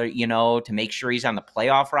before, to make sure he's on the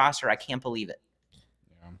playoff roster. I can't believe it.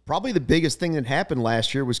 Probably the biggest thing that happened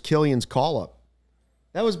last year was Killian's call-up.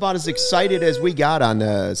 That was about as excited as we got on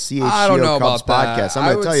the CHGO Cubs podcast.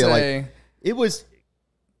 I'm going to tell you, it was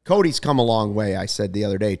 – Cody's come a long way, I said the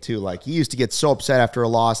other day, too. Like, he used to get so upset after a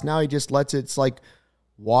loss. Now he just lets it – it's like –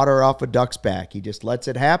 water off a duck's back. He just lets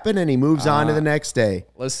it happen, and he moves on to the next day.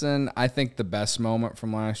 Listen, I think the best moment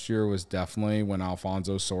from last year was definitely when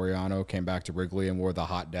Alfonso Soriano came back to Wrigley and wore the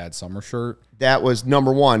Hot Dad summer shirt. That was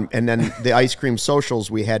number 1, and then the ice cream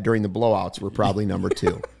socials we had during the blowouts were probably number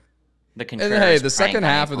 2. The second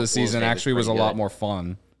half of the season actually was a lot more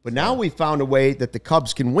fun. But now we found a way that the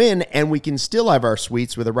Cubs can win, and we can still have our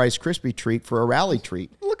sweets with a Rice Krispie treat for a rally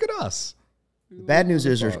treat. Look at us. The bad news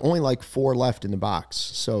is there's only like 4 left in the box,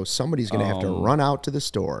 so somebody's going to have to run out to the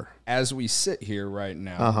store. As we sit here right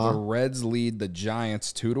now, the Reds lead the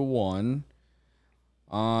Giants 2-1.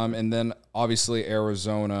 And then obviously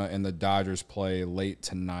Arizona and the Dodgers play late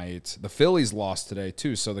tonight. The Phillies lost today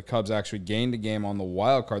too, so the Cubs actually gained a game on the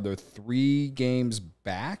wild card. They're 3 games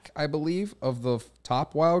back, I believe, of the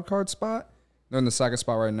top wild card spot. They're in the second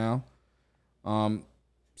spot right now.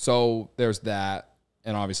 So there's that.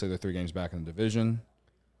 And obviously they're 3 games back in the division.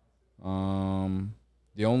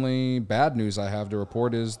 The only bad news I have to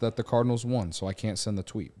report is that the Cardinals won, so I can't send the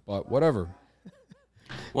tweet. But whatever.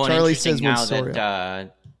 Well, Charlie interesting says now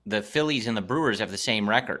that the Phillies and the Brewers have the same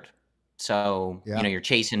record. So, you're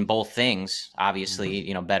chasing both things.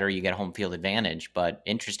 Obviously, better you get home field advantage. But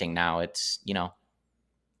interesting now, it's,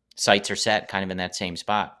 sights are set kind of in that same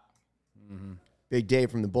spot. Mm-hmm. Big Dave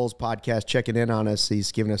from the Bulls podcast checking in on us.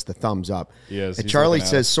 He's giving us the thumbs up. Yes. And Charlie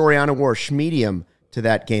says Soriano wore a schmedium to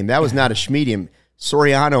that game. That was not a schmedium.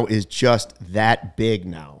 Soriano is just that big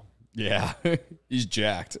now. Yeah, he's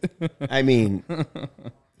jacked. I mean,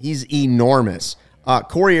 he's enormous.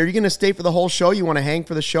 Corey, are you going to stay for the whole show? You want to hang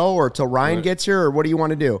for the show or till Ryan gets here, or what do you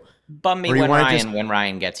want to do? Bum me when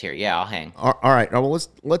Ryan gets here. Yeah, I'll hang. All right. Well,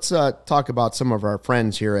 let's talk about some of our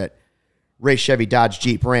friends here at Ray Chevy Dodge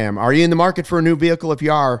Jeep Ram. Are you in the market for a new vehicle? If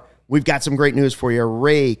you are, we've got some great news for you.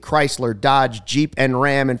 Ray Chrysler Dodge Jeep and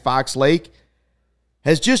Ram in Fox Lake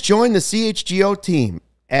has just joined the CHGO team.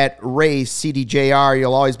 At Ray CDJR,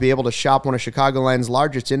 you'll always be able to shop one of Chicagoland's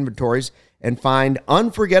largest inventories and find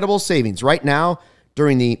unforgettable savings. Right now,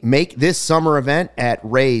 during the Make This Summer event at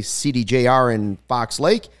Ray CDJR in Fox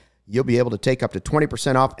Lake, you'll be able to take up to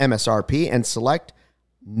 20% off MSRP and select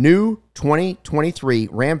new 2023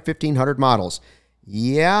 Ram 1500 models.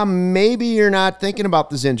 Yeah, maybe you're not thinking about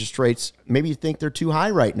those interest rates. Maybe you think they're too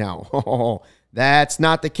high right now. That's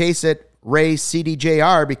not the case at Ray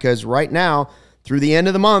CDJR, because right now, through the end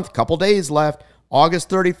of the month, couple days left, August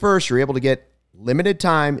 31st, you're able to get limited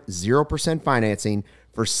time 0% financing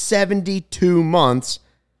for 72 months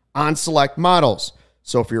on select models.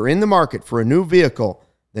 So if you're in the market for a new vehicle,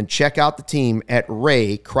 then check out the team at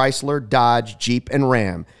Ray Chrysler Dodge Jeep and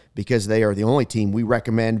Ram, because they are the only team we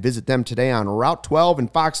recommend. Visit them today on Route 12 in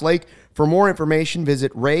Fox Lake. For more information,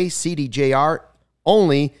 visit Ray CDJR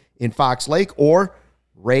only in Fox Lake or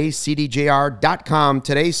RayCDJR.com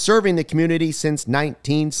today, serving the community since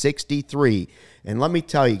 1963. And let me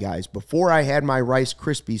tell you guys, before I had my Rice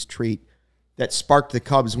Krispies treat that sparked the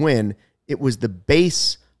Cubs win, it was the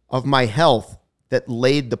base of my health that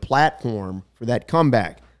laid the platform for that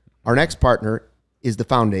comeback. Our next partner is the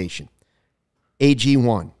Foundation.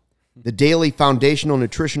 AG1, the daily foundational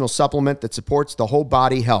nutritional supplement that supports the whole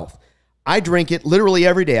body health. I drink it literally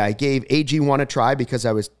every day. I gave AG1 a try because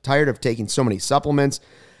I was tired of taking so many supplements.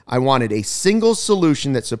 I wanted a single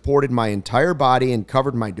solution that supported my entire body and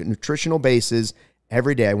covered my nutritional bases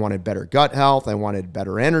every day. I wanted better gut health. I wanted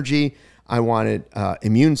better energy. I wanted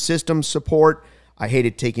immune system support. I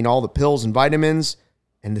hated taking all the pills and vitamins.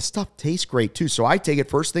 And the stuff tastes great too. So I take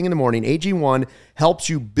it first thing in the morning. AG1 helps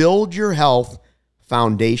you build your health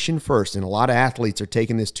foundation first. And a lot of athletes are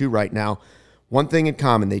taking this too right now. One thing in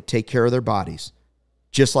common, they take care of their bodies,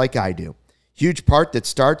 just like I do. Huge part that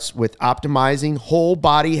starts with optimizing whole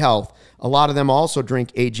body health. A lot of them also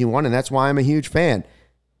drink AG1, and that's why I'm a huge fan.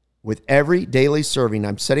 With every daily serving,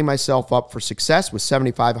 I'm setting myself up for success with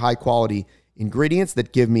 75 high-quality ingredients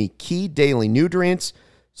that give me key daily nutrients,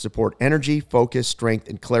 support energy, focus, strength,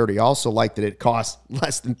 and clarity. I also like that it costs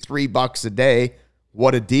less than $3 a day.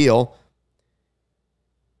 What a deal.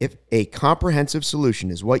 If a comprehensive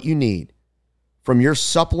solution is what you need from your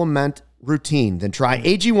supplement routine, then try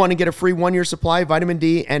AG1 and get a free 1-year supply of vitamin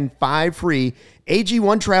D and 5 free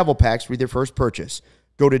AG1 travel packs with your first purchase.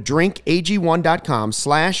 Go to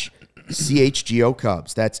drinkag1.com/CHGO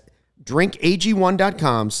Cubs. That's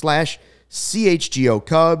drinkag1.com/CHGO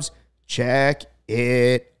Cubs. Check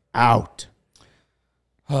it out.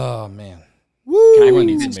 Oh, man. Woo! Can I read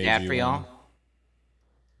a good stat for y'all?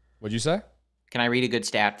 What'd you say? Can I read a good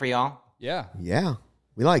stat for y'all? Yeah. Yeah.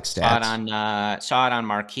 We like stats. Saw it on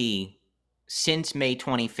Marquee. Since May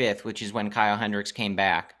 25th, which is when Kyle Hendricks came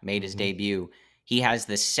back, made his debut, he has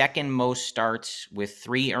the second most starts with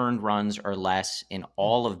 3 earned runs or less in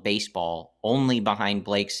all of baseball, only behind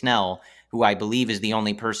Blake Snell, who I believe is the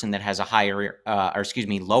only person that has a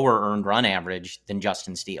lower earned run average than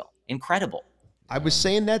Justin Steele. Incredible. I was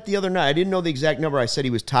saying that the other night. I didn't know the exact number. I said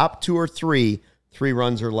he was top 2 or 3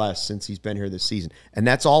 runs or less since he's been here this season. And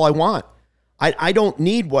that's all I want. I don't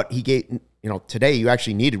need what he gave. Today you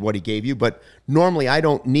actually needed what he gave you, but normally I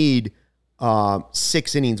don't need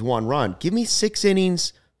 6 innings, 1 run. Give me 6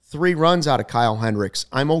 innings, 3 runs out of Kyle Hendricks.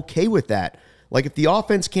 I'm okay with that. Like, if the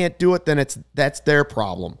offense can't do it, then that's their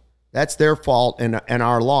problem. That's their fault and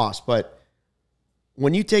our loss. But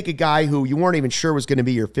when you take a guy who you weren't even sure was going to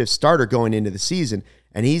be your 5th starter going into the season,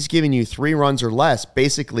 and he's giving you 3 runs or less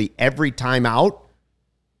basically every time out,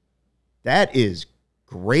 that is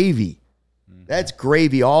gravy. That's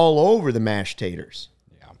gravy all over the mashed taters.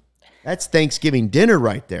 Yeah. That's Thanksgiving dinner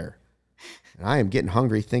right there. And I am getting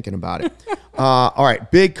hungry thinking about it. All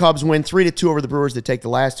right, big Cubs win 3-2 over the Brewers. They take the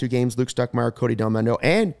last 2 games. Luke Stuckmeyer, Cody Delmendo,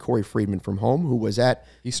 and Corey Friedman from home, who was at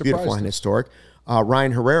beautiful and historic.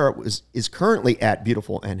 Ryan Herrera is currently at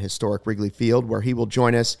beautiful and historic Wrigley Field, where he will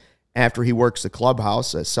join us after he works the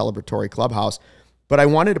clubhouse, a celebratory clubhouse. But I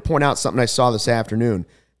wanted to point out something I saw this afternoon.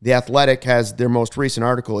 The Athletic has their most recent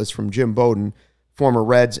article is from Jim Bowden, former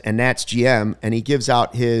Reds and Nats GM, and he gives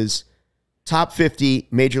out his top 50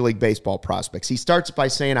 Major League Baseball prospects. He starts by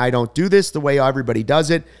saying, I don't do this the way everybody does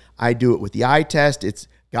it. I do it with the eye test. It's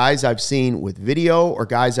guys I've seen with video or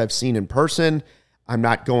guys I've seen in person. I'm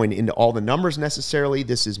not going into all the numbers necessarily.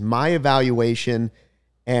 This is my evaluation,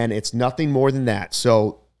 and it's nothing more than that.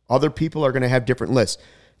 So other people are going to have different lists.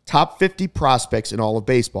 Top 50 prospects in all of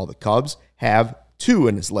baseball. The Cubs have 2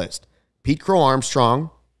 in his list. Pete Crow Armstrong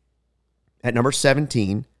at number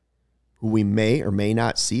 17, who we may or may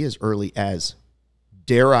not see as early as,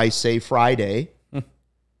 dare I say, Friday.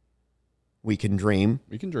 We can dream.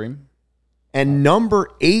 We can dream. And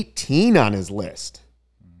number 18 on his list.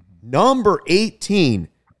 Number 18,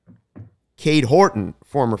 Cade Horton,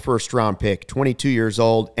 former first-round pick, 22 years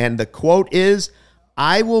old. And the quote is,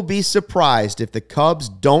 I will be surprised if the Cubs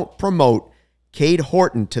don't promote Cade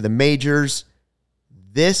Horton to the majors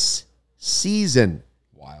this season.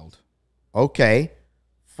 Wild. Okay.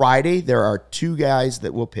 Friday, there are 2 guys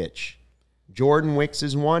that will pitch. Jordan Wicks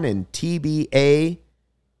is one, and TBA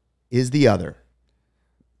is the other.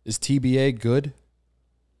 Is TBA good?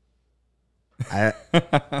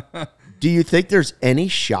 Do you think there's any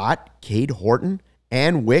shot Cade Horton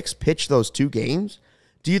and Wicks pitch those 2 games?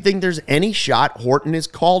 Do you think there's any shot Horton is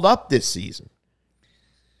called up this season?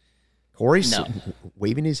 Corey's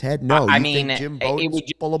waving his head. No, I you mean, think Jim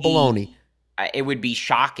Bowden's full of baloney. It would be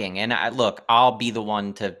shocking. And look, I'll be the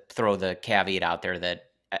one to throw the caveat out there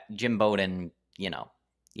that Jim Bowden,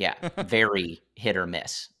 very hit or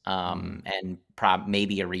miss. And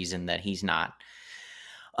maybe a reason that he's not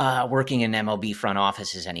working in MLB front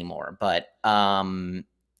offices anymore. But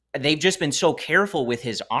they've just been so careful with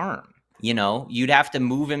his arm. You'd have to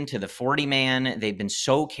move him to the 40-man. They've been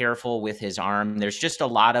so careful with his arm. There's just a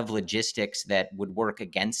lot of logistics that would work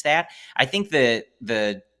against that. I think the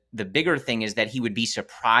bigger thing is that he would be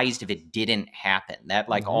surprised if it didn't happen. That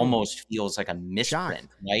almost feels like a misprint,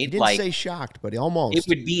 right? He didn't say shocked, but almost. It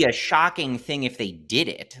would be a shocking thing if they did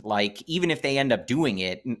it. Even if they end up doing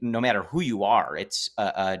it, no matter who you are, it's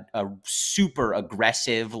a super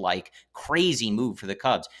aggressive, crazy move for the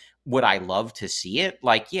Cubs. Would I love to see it?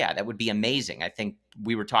 That would be amazing. I think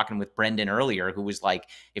we were talking with Brendan earlier, who was like,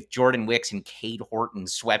 if Jordan Wicks and Cade Horton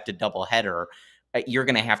swept a doubleheader, you're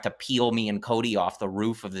going to have to peel me and Cody off the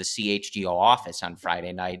roof of the CHGO office on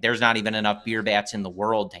Friday night. There's not even enough beer bats in the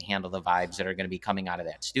world to handle the vibes that are going to be coming out of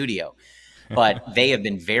that studio. But they have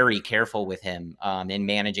been very careful with him in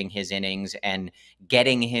managing his innings and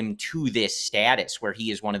getting him to this status where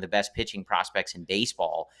he is one of the best pitching prospects in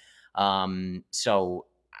baseball. I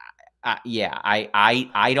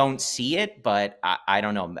don't see it, but I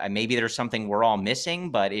don't know. Maybe there's something we're all missing,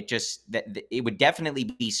 but it would definitely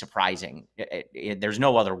be surprising. There's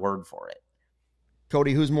no other word for it.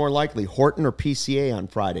 Cody, who's more likely, Horton or PCA on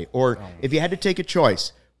Friday? Or if you had to take a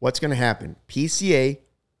choice, what's going to happen? PCA,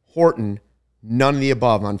 Horton, none of the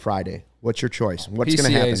above on Friday. What's your choice? What's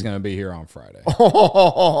going to happen? PCA is going to be here on Friday.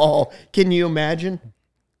 Oh, can you imagine?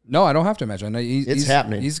 No, I don't have to imagine. It's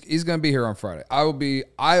happening. He's going to be here on Friday.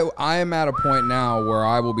 I am at a point now where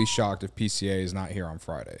I will be shocked if PCA is not here on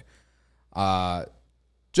Friday.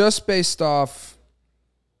 Just based off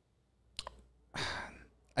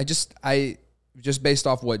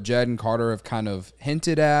what Jed and Carter have kind of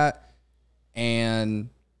hinted at, and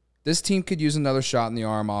this team could use another shot in the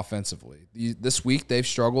arm offensively. This week they've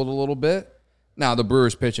struggled a little bit. Now the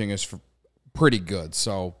Brewers pitching is pretty good,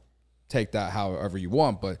 so take that however you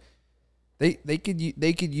want, but they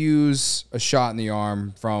could use a shot in the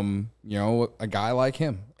arm from a guy like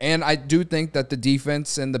him. And I do think that the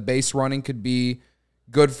defense and the base running could be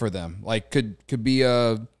good for them. Could be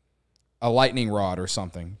a lightning rod or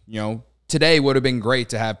something. Today would have been great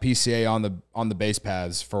to have PCA on the base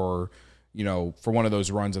paths for one of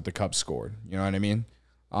those runs that the Cubs scored. You know what I mean?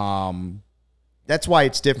 That's why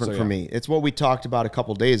it's different for me. It's what we talked about a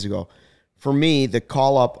couple days ago. for me, the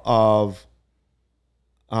call-up of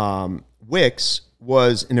Wicks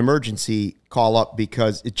was an emergency call-up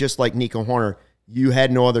because it's just like Nico Horner. You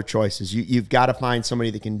had no other choices. You've got to find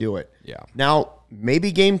somebody that can do it. Yeah. Now,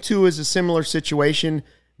 maybe game 2 is a similar situation.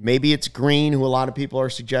 Maybe it's Green, who a lot of people are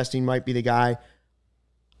suggesting might be the guy.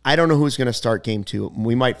 I don't know who's going to start game 2.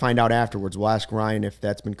 We might find out afterwards. We'll ask Ryan if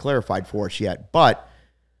that's been clarified for us yet. But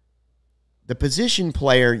the position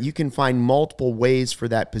player, you can find multiple ways for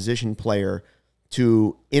that position player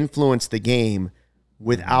to influence the game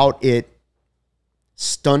without it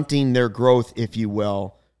stunting their growth, if you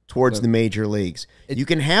will, towards the major leagues. You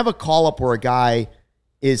can have a call-up where a guy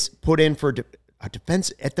is put in for a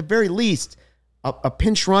defense, at the very least, a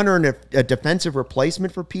pinch runner and a defensive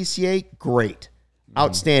replacement for PCA, great.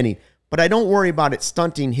 Outstanding. But I don't worry about it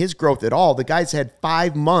stunting his growth at all. The guy's had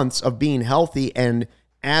 5 months of being healthy and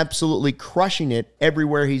absolutely crushing it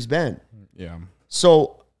everywhere he's been. Yeah.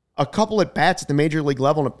 So a couple at bats at the major league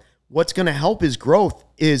level, what's going to help his growth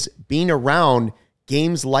is being around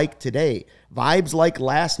games like today, vibes like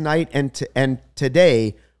last night and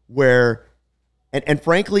today, where, and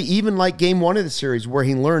frankly, even like game 1 of the series, where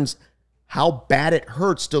he learns how bad it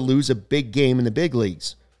hurts to lose a big game in the big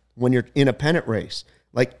leagues when you're in a pennant race.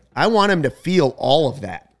 Like, I want him to feel all of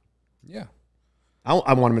that. Yeah.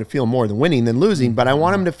 I want him to feel more than winning than losing, but I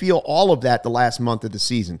want him to feel all of that the last month of the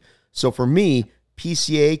season. So for me,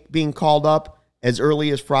 PCA being called up as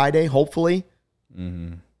early as Friday, hopefully,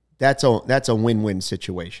 that's a win-win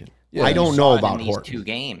situation. Yeah, I don't know about these Horton. 2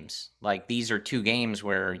 games. Like, these are 2 games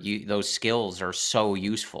where those skills are so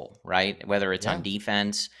useful, right? Whether it's on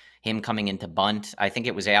defense, him coming into bunt. I think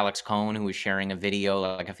it was Alex Cohn who was sharing a video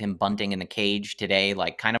like of him bunting in the cage today,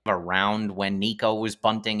 like kind of around when Nico was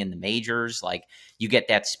bunting in the majors. Like, you get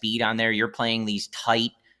that speed on there. You're playing these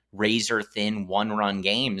tight, razor-thin, one-run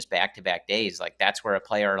games back-to-back days. Like, that's where a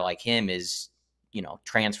player like him is,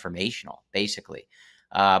 transformational, basically.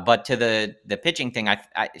 But to the pitching thing,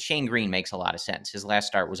 Shane Green makes a lot of sense. His last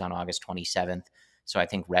start was on August 27th. So I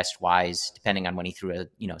think rest-wise, depending on when he threw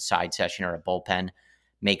a side session or a bullpen,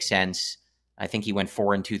 makes sense. I think he went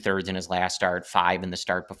 4 2/3 in his last start, 5 in the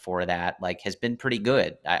start before that. Like, has been pretty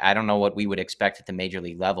good. I don't know what we would expect at the major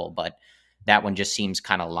league level, but that one just seems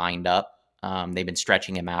kind of lined up. They've been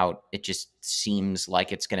stretching him out. It just seems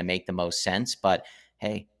like it's going to make the most sense. But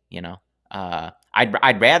hey,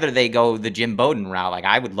 I'd rather they go the Jim Bowden route. Like,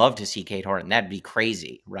 I would love to see Cade Horton. That'd be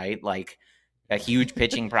crazy, right? Like, a huge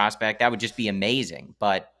pitching prospect. That would just be amazing.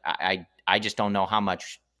 But I just don't know how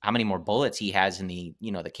many more bullets he has in the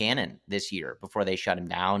cannon this year before they shut him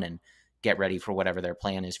down and get ready for whatever their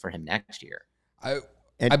plan is for him next year.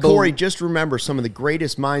 Corey, just remember, some of the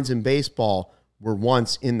greatest minds in baseball were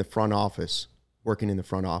once in the front office, working in the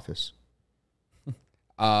front office.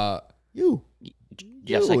 You.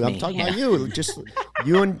 Just like I'm me. talking about you. Just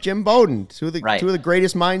you and Jim Bowden, two of the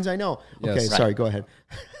greatest minds I know. Yes. Okay, sorry, go ahead.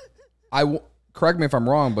 Correct me if I'm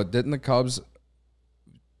wrong, but didn't the Cubs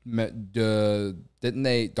don't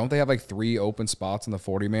they have like 3 open spots in the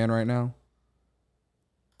 40-man right now?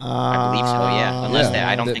 I believe so, yeah. Unless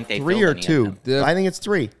I don't think they 3 or 2. I think it's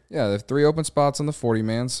 3. Yeah, they have 3 open spots on the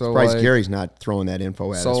 40-man. So surprised Gary's not throwing that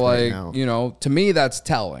info at us right now. To me, that's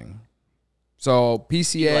telling. So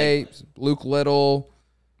PCA, Luke Little,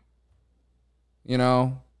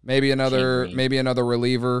 maybe another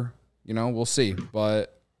reliever. We'll see.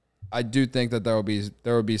 But I do think that there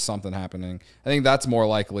would be something happening. I think that's more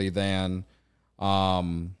likely than,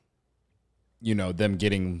 them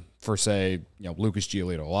getting, for say, Lucas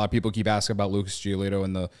Giolito. A lot of people keep asking about Lucas Giolito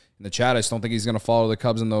in the chat. I just don't think he's going to follow the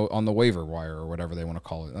Cubs on the waiver wire or whatever they want to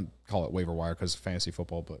call it. I call it waiver wire because of fantasy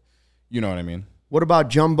football, but you know what I mean. What about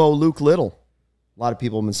Jumbo Luke Little? A lot of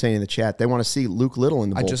people have been saying in the chat they want to see Luke Little in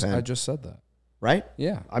the bullpen. I just said that. Right?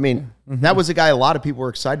 Yeah. I mean, that was a guy a lot of people were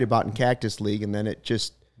excited about in Cactus League, and then it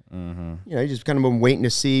just, you just kind of been waiting to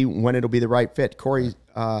see when it'll be the right fit. Corey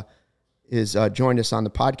is joined us on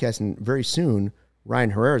the podcast, and very soon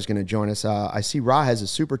Ryan Herrera is going to join us. I see Ra has a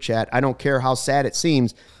super chat. I don't care how sad it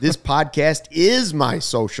seems. This podcast is my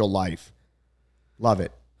social life. Love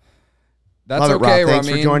it. That's okay, Thanks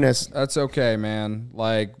for joining us. That's okay, man.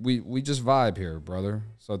 Like, we just vibe here, brother.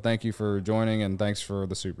 So thank you for joining, and thanks for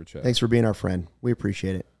the super chat. Thanks for being our friend. We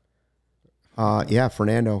appreciate it.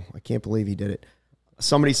 Fernando, I can't believe he did it.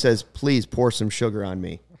 Somebody says, please pour some sugar on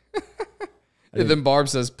me. And then Barb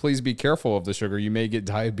says, please be careful of the sugar. You may get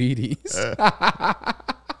diabetes.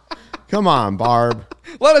 Come on, Barb.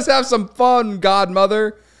 Let us have some fun,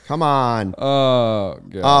 godmother. Come on. Oh,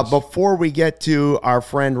 gosh. Before we get to our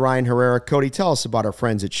friend Ryan Herrera, Cody, tell us about our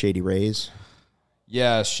friends at Shady Rays.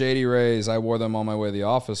 Yeah, Shady Rays. I wore them on my way to the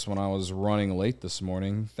office when I was running late this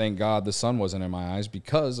morning. Thank God the sun wasn't in my eyes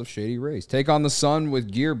because of Shady Rays. Take on the sun with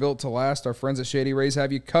gear built to last. Our friends at Shady Rays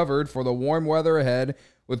have you covered for the warm weather ahead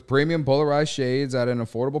with premium polarized shades at an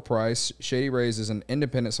affordable price. Shady Rays is an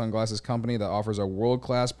independent sunglasses company that offers a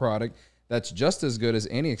world-class product that's just as good as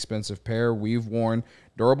any expensive pair we've worn.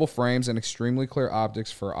 Durable frames and extremely clear optics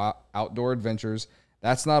for outdoor adventures.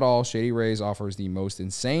 That's not all. Shady Rays offers the most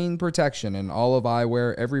insane protection in all of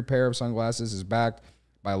eyewear. Every pair of sunglasses is backed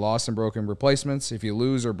by lost and broken replacements. If you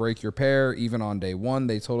lose or break your pair, even on day one,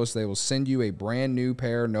 they told us they will send you a brand new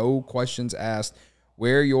pair, no questions asked.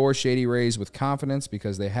 Wear your Shady Rays with confidence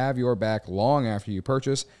because they have your back long after you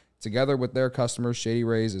purchase. Together with their customers, Shady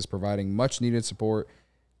Rays is providing much-needed support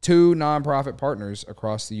to nonprofit partners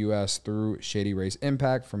across the U.S. through Shady Rays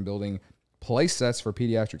Impact, from building place sets for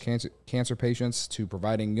pediatric cancer patients to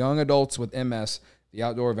providing young adults with MS the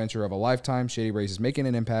outdoor adventure of a lifetime. Shady Rays is making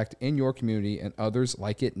an impact in your community and others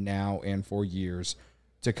like it now and for years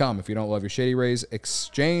to come. If you don't love your Shady Rays,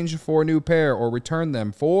 exchange for a new pair or return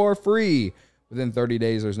them for free within 30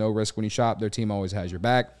 days. There's no risk when you shop. Their team always has your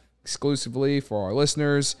back. Exclusively for our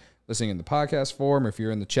listeners listening in the podcast form, or if you're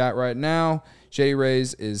in the chat right now, Shady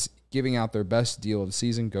Rays is giving out their best deal of the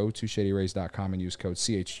season. Go to shadyrays.com and use code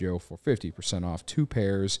CHGO for 50% off 2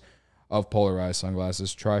 pairs of polarized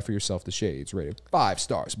sunglasses. Try for yourself the shades, rated 5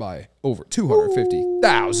 stars by over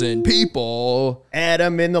 250,000 people.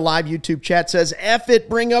 Adam in the live YouTube chat says, F it,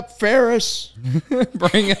 bring up Ferris.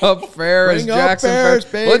 Bring up Ferris. Bring up Jackson Ferris,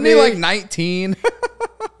 Ferris. Wasn't he baby. like 19?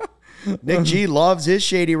 Nick G loves his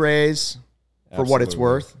Shady Rays for what it's Absolutely.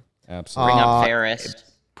 worth. Absolutely. Bring up Ferris.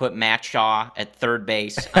 Put Matt Shaw at third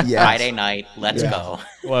base on Yes. Friday night. Let's go.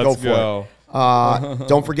 Let's Go for it.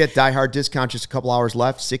 Don't forget Die Hard discount, just a couple hours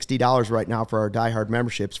left. $60 right now for our Die Hard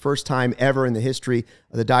memberships. First time ever in the history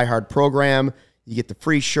of the Die Hard program. You get the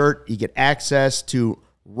free shirt. You get access to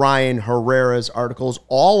Ryan Herrera's articles,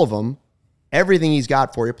 all of them, everything he's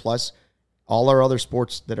got for you, plus all our other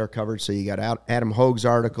sports that are covered. So you got Adam Hogue's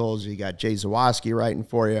articles. You got Jay Zawoski writing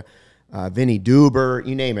for you. Vinny Duber,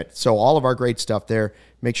 you name it. So all of our great stuff there.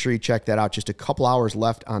 Make sure you check that out. Just a couple hours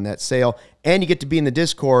left on that sale. And you get to be in the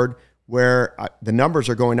Discord where the numbers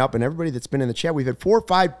are going up. And everybody that's been in the chat, we've had 4 or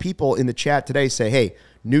 5 people in the chat today say, hey,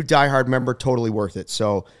 new Die Hard member, totally worth it.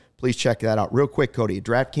 So please check that out. Real quick, Cody,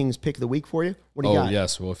 DraftKings pick of the week for you? What do you got? Oh,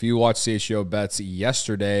 yes. Well, if you watched CHGO Bets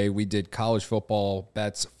yesterday, we did college football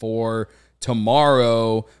bets for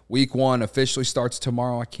tomorrow. Week 1 officially starts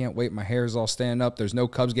tomorrow. I can't wait. My hair's all standing up. There's no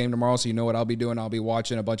Cubs game tomorrow, so you know what I'll be doing. I'll be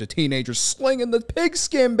watching a bunch of teenagers slinging the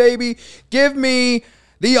pigskin, baby. Give me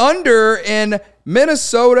the under in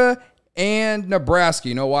Minnesota and Nebraska.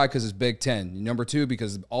 You know why? Because it's Big Ten. Number 2,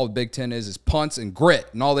 because all the Big Ten is punts and grit,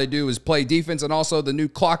 and all they do is play defense. And also the new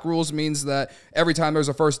clock rules means that every time there's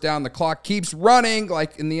a first down, the clock keeps running.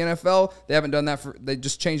 Like in the NFL, they haven't done that. They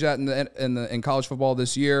just changed that in college football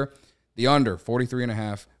this year. The under,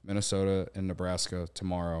 43.5, Minnesota and Nebraska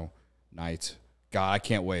tomorrow night. God, I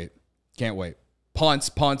can't wait. Can't wait. Punts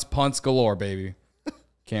galore, baby.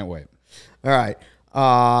 Can't wait. All right.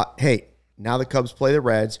 Hey, now the Cubs play the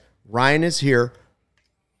Reds. Ryan is here.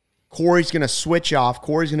 Corey's going to switch off.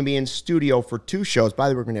 Corey's going to be in studio for 2 shows. By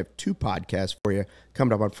the way, we're going to have 2 podcasts for you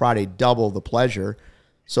coming up on Friday. Double the pleasure.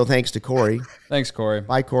 So thanks to Corey. Thanks, Corey.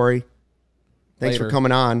 Bye, Corey. Thanks Later. for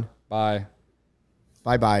coming on. Bye.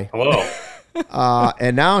 Bye-bye. Hello.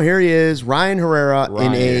 And now here he is, Ryan Herrera,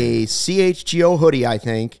 in a CHGO hoodie, I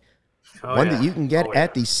think. One that you can get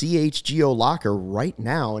at the CHGO locker right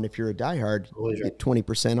now. And if you're a diehard, you get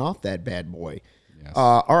 20% off that bad boy. Yes.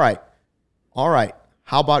 All right.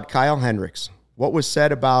 How about Kyle Hendricks? What was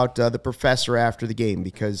said about the professor after the game?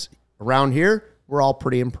 Because around here, we're all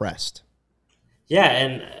pretty impressed. Yeah,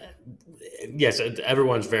 and yes,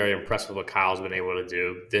 everyone's very impressed with what Kyle's been able to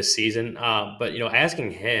do this season. But,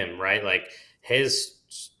 asking him, right, like his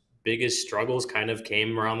biggest struggles kind of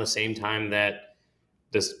came around the same time that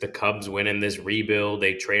the Cubs went in this rebuild.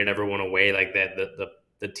 They traded everyone away like that.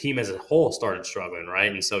 The team as a whole started struggling,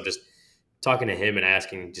 right? And so just talking to him and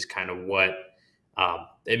asking just kind of what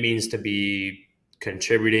it means to be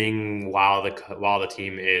contributing while the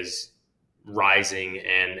team is rising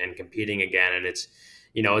and competing again. And it's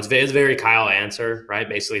a very Kyle answer, right?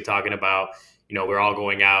 Basically talking about, we're all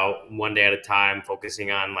going out one day at a time,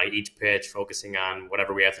 focusing on like each pitch, focusing on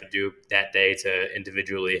whatever we have to do that day to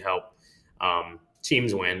individually help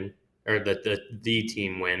teams win, or the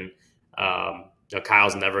team win.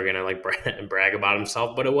 Kyle's never going to like brag about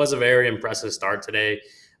himself, but it was a very impressive start today.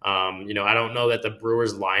 I don't know that the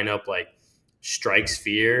Brewers lineup like strikes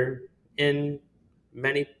fear in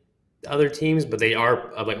many other teams, but they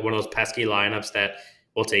are like one of those pesky lineups that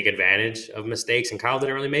will take advantage of mistakes. And Kyle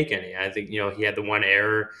didn't really make any. I think, he had the one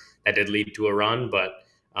error that did lead to a run, but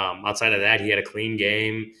outside of that, he had a clean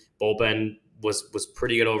game. Bullpen was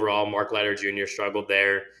pretty good overall. Mark Leiter Jr. struggled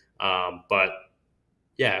there. But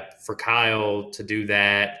yeah, for Kyle to do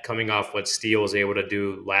that, coming off what Steele was able to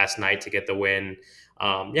do last night to get the win,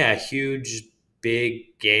 huge,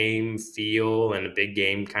 big game feel and a big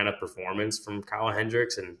game kind of performance from Kyle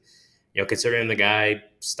Hendricks. And, considering the guy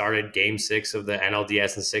started Game 6 of the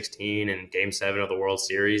NLDS in 16 and Game 7 of the World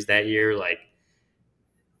Series that year, like,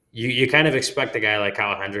 you kind of expect a guy like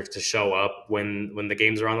Kyle Hendricks to show up when the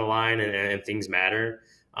games are on the line and things matter.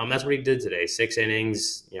 That's what he did today. 6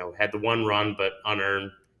 innings, had the one run, but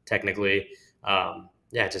unearned technically.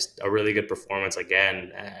 Just a really good performance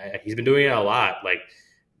again. He's been doing it a lot. Like,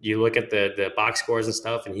 you look at the box scores and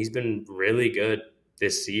stuff, and he's been really good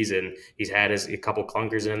this season. He's had a couple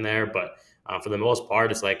clunkers in there, but for the most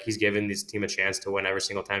part, it's like he's given this team a chance to win every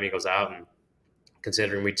single time he goes out. And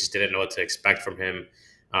considering we just didn't know what to expect from him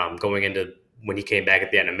going into when he came back at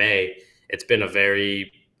the end of May, it's been a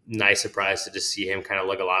very nice surprise to just see him kind of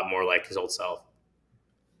look a lot more like his old self.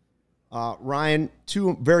 Ryan,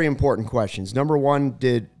 2 very important questions. Number 1,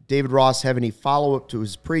 did David Ross have any follow-up to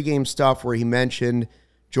his pregame stuff where he mentioned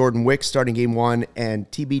Jordan Wicks starting Game 1 and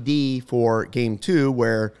TBD for Game 2,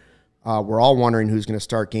 where we're all wondering who's going to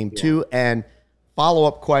start Game 2? And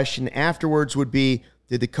follow-up question afterwards would be,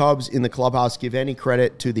 did the Cubs in the clubhouse give any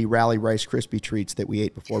credit to the Rally Rice Krispie treats that we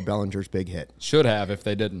ate before Bellinger's big hit? Should have if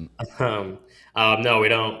they didn't. No, we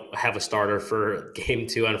don't have a starter for Game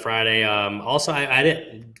 2 on Friday. Also, I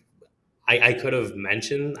didn't. I could have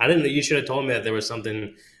mentioned. I didn't. You should have told me that there was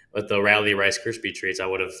something with the Rally Rice Krispie treats. I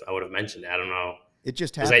would have mentioned it. I don't know. It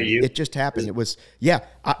just happened. Was that you? It just happened. It was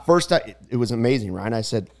first, it was amazing, Ryan. I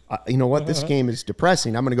said, you know what? This game is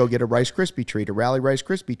depressing. I'm going to go get a Rice Krispie treat, a Rally Rice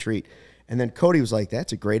Krispie treat. And then Cody was like,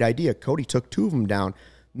 that's a great idea. Cody took 2 of them down.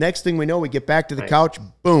 Next thing we know, we get back to the couch.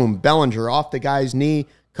 Boom, Bellinger off the guy's knee.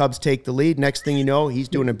 Cubs take the lead. Next thing you know, he's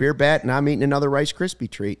doing a beer bat, and I'm eating another Rice Krispie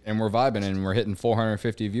treat. And we're vibing, and we're hitting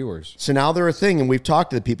 450 viewers. So now they're a thing, and we've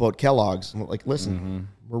talked to the people at Kellogg's. And we're like, listen,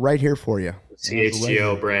 we're right here for you.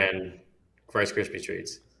 CHGO brand Rice Krispie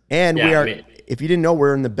treats. And we are, if you didn't know,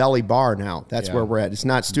 we're in the Belly Bar now. That's where we're at. It's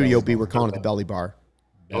not Studio B. We're calling it the Belly Bar.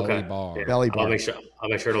 Belly Bar. Yeah. Belly Bar. I'll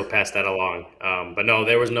make sure to pass that along. But no,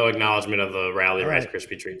 there was no acknowledgement of the Rally Rice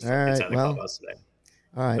Krispie treats inside the clubhouse today.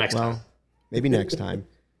 All right. Next time. Maybe next time.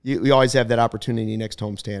 You always have that opportunity next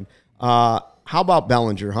homestand. How about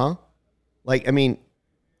Bellinger, huh? Like, I mean,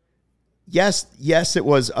 yes, it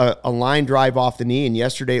was a line drive off the knee, and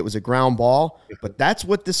yesterday it was a ground ball, but that's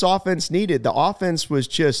what this offense needed. The offense was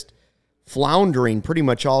just floundering pretty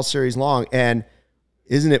much all series long, and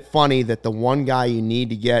isn't it funny that the one guy you need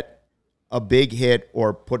to get a big hit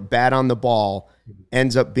or put bat on the ball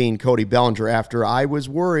ends up being Cody Bellinger after I was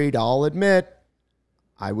worried, I'll admit,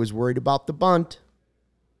 I was worried about the bunt.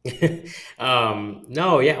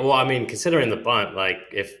 No, yeah. Well, I mean, considering the bunt,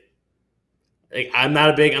 I'm not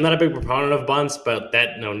a big proponent of bunts, but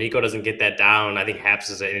Nico doesn't get that down. I think Haps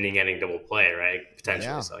is an inning double play, right? Potentially.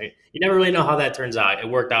 Yeah. So you never really know how that turns out. It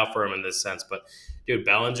worked out for him in this sense, but dude,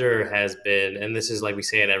 Bellinger has been, and this is like we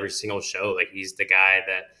say at every single show, like he's the guy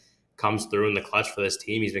that comes through in the clutch for this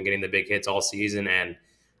team. He's been getting the big hits all season, and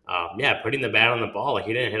putting the bat on the ball. Like,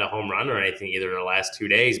 he didn't hit a home run or anything either in the last 2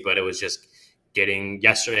 days, but it was just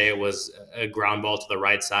yesterday it was a ground ball to the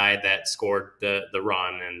right side that scored the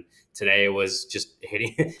run, and today it was just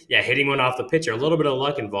hitting one off the pitcher. A little bit of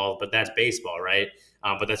luck involved, but that's baseball, right?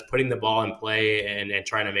 But that's putting the ball in play and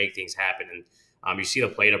trying to make things happen. And you see the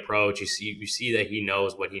plate approach. You see that he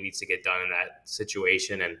knows what he needs to get done in that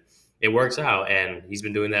situation, and it works out. And he's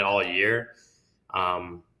been doing that all year.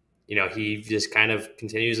 He just kind of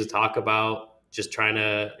continues to talk about just trying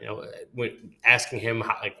to, asking him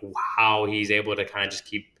how he's able to kind of just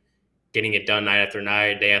keep getting it done night after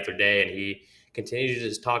night, day after day. And he continues to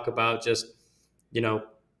just talk about just,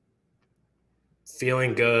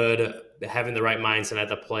 feeling good, having the right mindset at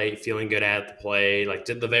the plate, feeling good at the play, like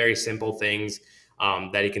did the very simple things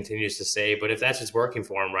that he continues to say. But if that's just working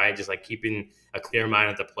for him, right, just like keeping a clear mind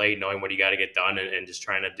at the plate, knowing what you got to get done, and just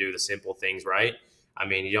trying to do the simple things right. I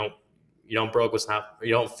mean, you don't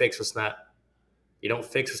fix what's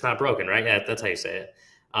not broken, right? Yeah, that's how you say it.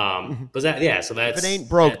 But so that's, if it ain't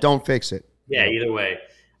broke, don't fix it. Yeah, either way.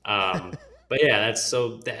 But yeah,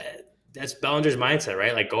 that's Bellinger's mindset,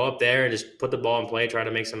 right? Like, go up there and just put the ball in play, try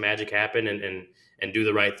to make some magic happen, and do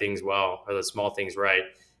the right things well, or the small things right.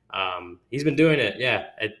 He's been doing it. Yeah,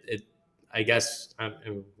 I guess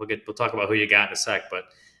we'll talk about who you got in a sec, but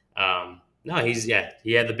No,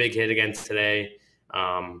 he had the big hit again today.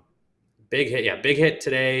 Big hit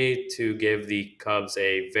today to give the Cubs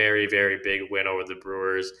a very, very big win over the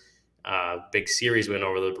Brewers, big series win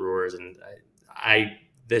over the Brewers, and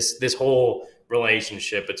this whole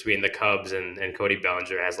relationship between the Cubs and Cody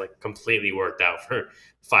Bellinger has like completely worked out for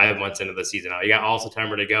 5 months into the season. Now you got all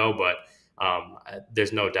September to go, but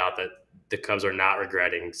there's no doubt that the Cubs are not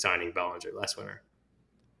regretting signing Bellinger last winter.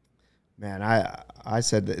 Man, I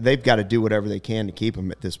said that they've got to do whatever they can to keep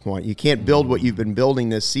him at this point. You can't build what you've been building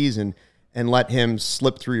this season and let him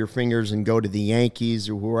slip through your fingers and go to the Yankees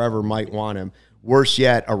or whoever might want him. Worse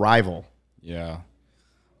yet, a rival. Yeah.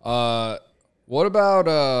 What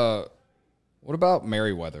about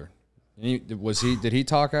Merriweather? Did he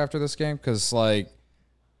talk after this game? Because like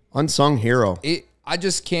unsung hero. I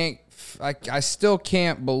just can't. I still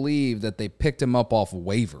can't believe that they picked him up off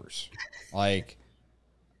waivers. Like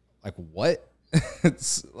what?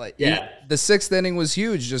 It's like the sixth inning was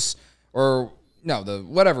huge. The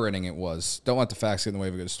whatever inning it was. Don't let the facts get in the way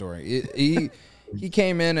of a good story. He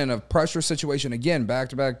came in a pressure situation again,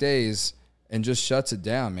 back-to-back days, and just shuts it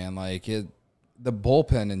down, man. Like the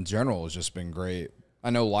bullpen in general has just been great.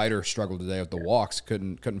 I know Leiter struggled today with the walks,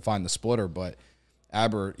 couldn't find the splitter, but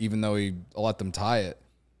Aber, even though he let them tie it,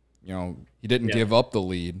 he didn't give up the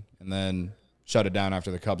lead and then shut it down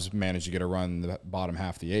after the Cubs managed to get a run in the bottom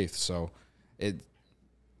half of the eighth. So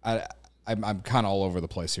I'm kind of all over the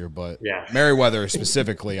place here, but Merriweather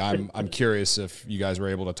specifically, I'm curious if you guys were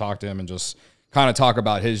able to talk to him and just kind of talk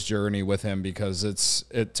about his journey with him, because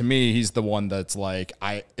to me, he's the one that's like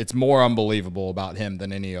it's more unbelievable about him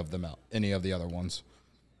than any of the other ones.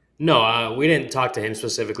 No, we didn't talk to him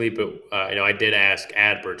specifically, but I did ask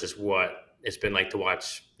Adbert just what it's been like to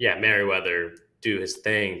watch Merriweather do his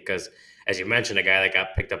thing, because as you mentioned, a guy that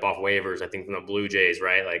got picked up off waivers, I think from the Blue Jays,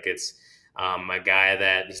 right? Like it's a guy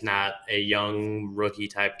that he's not a young rookie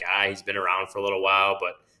type guy. He's been around for a little while,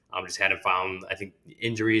 but just hadn't found, I think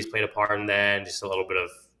injuries played a part in that and just a little bit of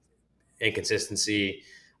inconsistency.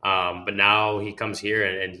 But now he comes here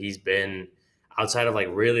and he's been outside of like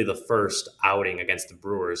really the first outing against the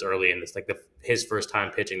Brewers early in this, like his first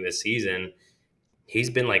time pitching this season, he's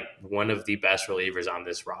been like one of the best relievers on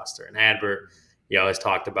this roster. And Adbert, has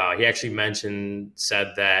talked about, he actually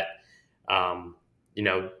said that,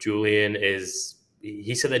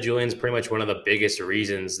 he said that Julian's pretty much one of the biggest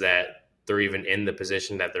reasons that they're even in the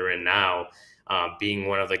position that they're in now, being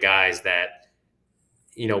one of the guys that,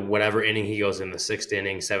 whatever inning he goes in, the sixth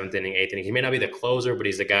inning, seventh inning, eighth inning, he may not be the closer, but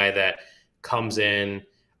he's the guy that comes in,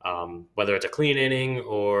 whether it's a clean inning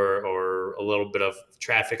or a little bit of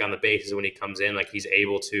traffic on the bases when he comes in, like he's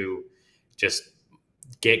able to just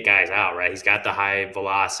get guys out, right? He's got the high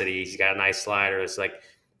velocity. He's got a nice slider. It's like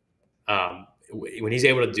when he's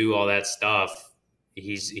able to do all that stuff,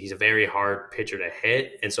 he's a very hard pitcher to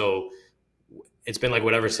hit. And so it's been like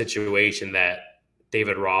whatever situation that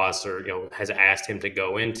David Ross has asked him to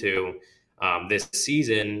go into this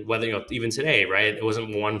season, whether, even today, right? It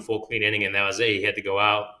wasn't one full clean inning and that was it. He had to go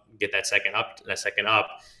out, get that second up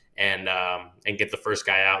and get the first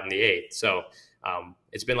guy out in the eighth. So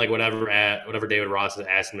it's been like whatever David Ross has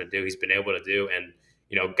asked him to do, he's been able to do. And,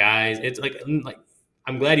 guys, it's like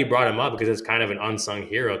I'm glad you brought him up, because it's kind of an unsung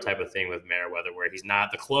hero type of thing with Merriweather, where he's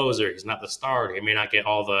not the closer, he's not the starter. He may not get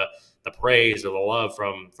all the praise or the love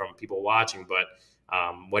from people watching, but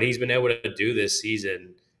what he's been able to do this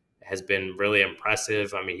season has been really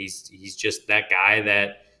impressive. I mean, he's just that guy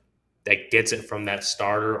that gets it from that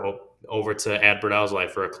starter over to Adbert Alzolay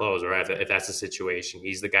for a closer, right? If that's the situation.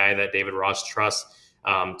 He's the guy that David Ross trusts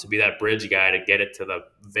to be that bridge guy to get it to the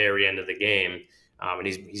very end of the game. And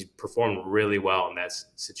he's performed really well in that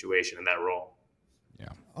situation, in that role. Yeah.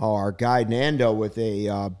 Oh, our guy Nando with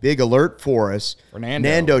a big alert for us.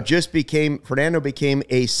 Fernando became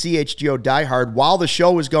a CHGO diehard while the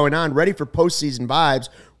show was going on, ready for postseason vibes.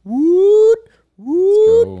 Woot,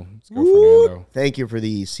 woot, Let's go, Fernando. Thank you for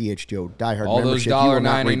the CHGO diehard all membership. All those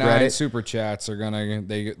 $1.99 super chats are gonna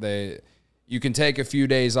you can take a few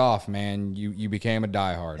days off, man. You became a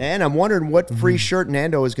diehard. And I'm wondering what free shirt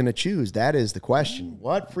Nando is going to choose. That is the question.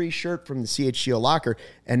 What free shirt from the CHGO locker?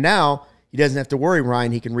 And now he doesn't have to worry,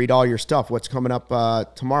 Ryan. He can read all your stuff. What's coming up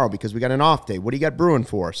tomorrow, because we got an off day. What do you got brewing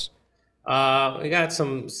for us? We got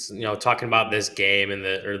some, talking about this game and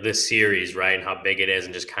this series, right, and how big it is,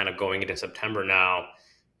 and just kind of going into September now.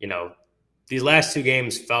 These last two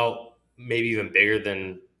games felt maybe even bigger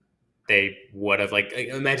than they would have. Like,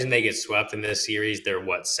 imagine they get swept in this series. They're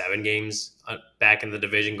 7 games back in the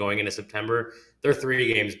division going into September. They're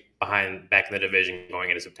 3 games behind back in the division going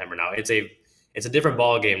into September now. It's a different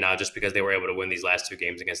ball game now, just because they were able to win these last 2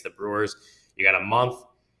 games against the Brewers. You got a month.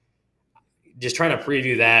 just trying to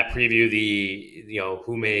preview the,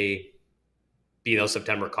 who may be those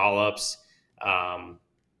September call-ups. I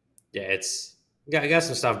got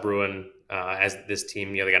some stuff brewing as this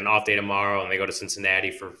team. They got an off day tomorrow, and they go to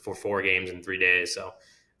Cincinnati for 4 games in 3 days. So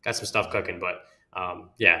got some stuff cooking. But,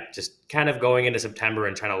 just kind of going into September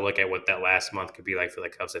and trying to look at what that last month could be like for the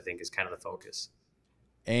Cubs, I think, is kind of the focus.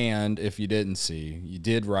 And if you didn't see, you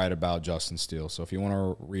did write about Justin Steele. So if you want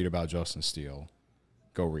to read about Justin Steele,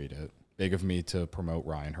 go read it. Big of me to promote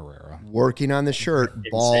Ryan Herrera. Working on the shirt,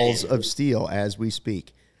 Balls of Steel, as we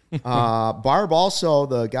speak. Barb, also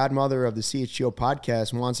the godmother of the CHGO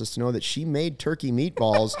podcast, wants us to know that she made turkey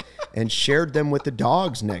meatballs and shared them with the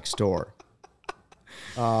dogs next door.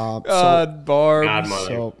 Barb.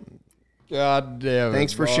 Godmother. God damn it.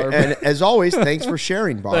 Thanks for sharing. And as always, thanks for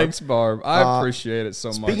sharing, Barb. Thanks, Barb. I appreciate it so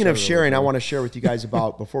much. Speaking of sharing, I want to share with you guys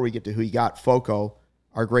about, before we get to who you got, FOCO.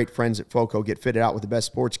 Our great friends at FOCO get fitted out with the best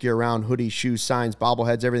sports gear around: hoodies, shoes, signs,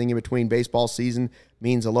 bobbleheads, everything in between. Baseball season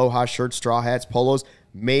means aloha shirts, straw hats, polos,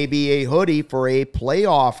 maybe a hoodie for a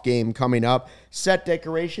playoff game coming up. Set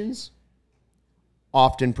decorations,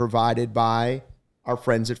 often provided by our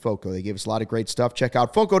friends at FOCO. They give us a lot of great stuff. Check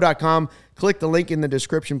out FOCO.com. Click the link in the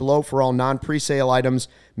description below for all non-presale items.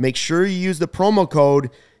 Make sure you use the promo code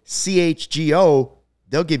CHGO.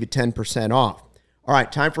 They'll give you 10% off. All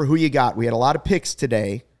right, time for Who You Got. We had a lot of picks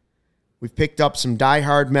today. We've picked up some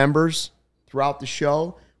diehard members throughout the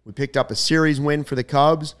show. We picked up a series win for the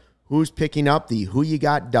Cubs. Who's picking up the Who You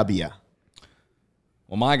Got W?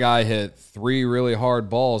 Well, my guy hit 3 really hard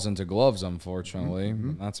balls into gloves, unfortunately.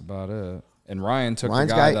 That's about it. And Ryan took the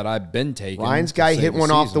guy that I've been taking. Ryan's guy hit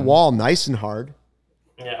one off the wall nice and hard.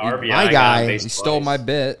 Yeah, RBI. My guy, he stole my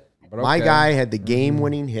bit. But okay. My guy had the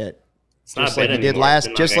game-winning hit. Just like he did last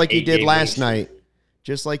night.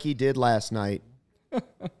 Just like he did last night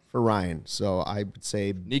for Ryan. So I would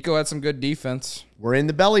say Nico had some good defense. We're in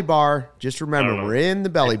the belly bar. Just remember, we're in the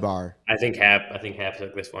belly bar. I think Hap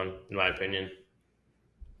took this one, in my opinion.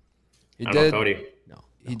 He did. Cody. No.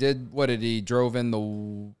 He did. What did he drove in the?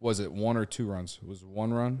 Was it 1 or 2 runs? It was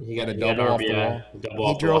 1 run. He got a double off the wall. Double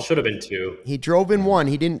off the wall. Should have been 2. He drove in 1.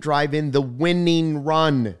 He didn't drive in the winning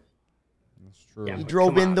run. That's true. He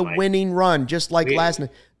drove in the winning run, just like last night.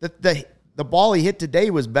 The ball he hit today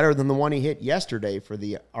was better than the one he hit yesterday for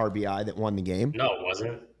the RBI that won the game. No, it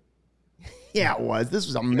wasn't. Yeah, it was. This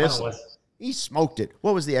was a missile. He smoked it.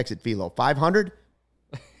 What was the exit velo? 500?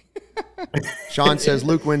 Sean says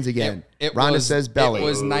Luke wins again. Rhonda says belly. It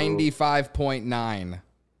was 95.9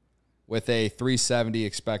 with a 370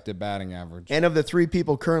 expected batting average. And of the 3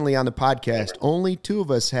 people currently on the podcast, only 2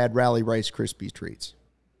 of us had Rally Rice Krispie treats.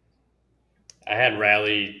 I had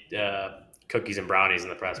Rally cookies and brownies in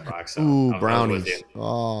the press box. So ooh, brownies.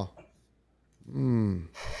 Oh.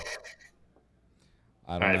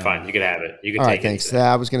 All right, fine. You can have it. You can all take right, thanks.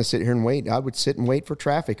 I was going to sit here and wait. I would sit and wait for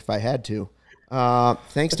traffic if I had to.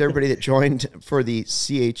 Thanks to everybody that joined for the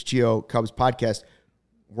CHGO Cubs podcast.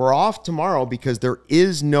 We're off tomorrow because there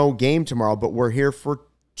is no game tomorrow, but we're here for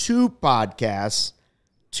 2 podcasts,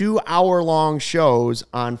 2-hour-long shows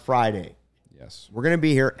on Friday. Yes. We're going to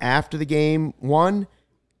be here after the game 1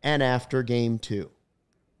 and after game 2.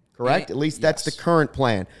 Correct? At least that's the current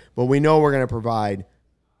plan. But we know we're going to provide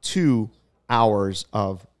 2 hours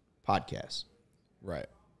of podcasts. Right.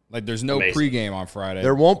 Like there's no pregame on Friday.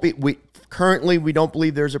 There won't be. Currently, we don't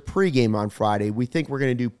believe there's a pregame on Friday. We think we're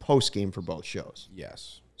going to do postgame for both shows.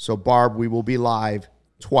 Yes. So, Barb, we will be live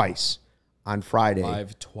twice on Friday.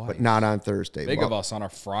 Live twice. But not on Thursday. Big of us on a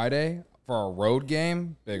Friday for our road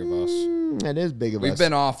game. Big of us. It is big of us. We've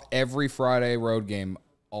been off every Friday road game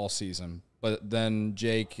all season. But then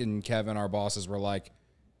Jake and Kevin, our bosses, were like,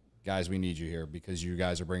 guys, we need you here because you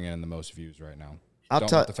guys are bringing in the most views right now. Don't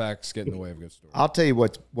let the facts get in the way of a good story. I'll tell you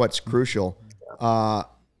what's crucial.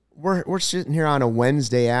 We're sitting here on a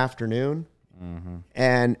Wednesday afternoon,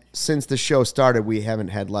 and since the show started, we haven't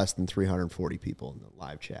had less than 340 people in the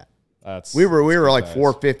live chat. We were like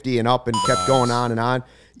 450 and up and kept going on and on.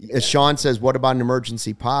 As Sean says, what about an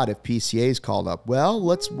emergency pod if PCA's called up? Well,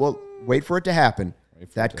 we'll wait for it to happen.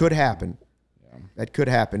 That could happen. Yeah. That could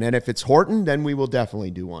happen. And if it's Horton, then we will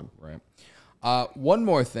definitely do one. Right. One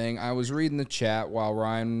more thing. I was reading the chat while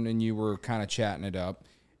Ryan and you were kind of chatting it up,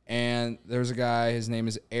 and there's a guy, his name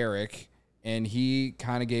is Eric, and he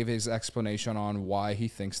kind of gave his explanation on why he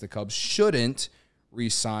thinks the Cubs shouldn't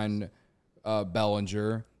re-sign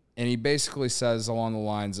Bellinger, and he basically says along the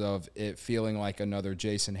lines of it feeling like another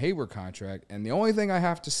Jason Hayward contract, and the only thing I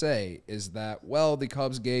have to say is that, well, the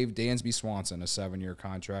Cubs gave Dansby Swanson a 7-year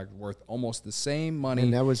contract worth almost the same money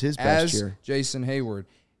and that was his best year. Jason Hayward,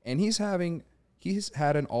 and he's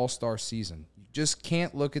had an all-star season. You just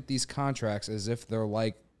can't look at these contracts as if they're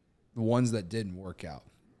like the ones that didn't work out.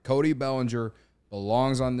 Cody Bellinger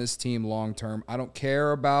belongs on this team long term. I don't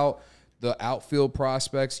care about the outfield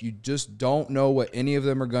prospects. You just don't know what any of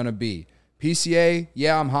them are going to be. PCA,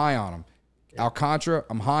 yeah, I'm high on him. Alcantara,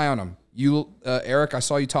 I'm high on him. You, Eric, I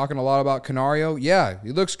saw you talking a lot about Canario. Yeah,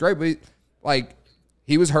 he looks great, but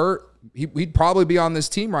he was hurt. He'd probably be on this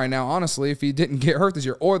team right now, honestly, if he didn't get hurt this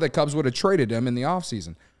year, or the Cubs would have traded him in the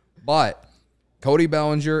offseason. But Cody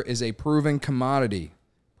Bellinger is a proven commodity.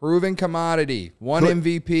 Proven commodity. Won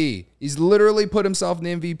MVP. He's literally put himself in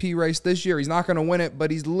the MVP race this year. He's not going to win it, but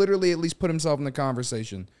he's literally at least put himself in the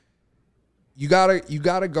conversation. You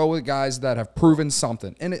gotta go with guys that have proven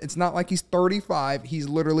something. And it's not like he's 35. He's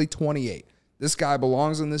literally 28. This guy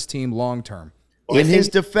belongs in this team long term. In his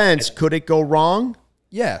defense, could it go wrong?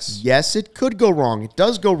 Yes. Yes, it could go wrong. It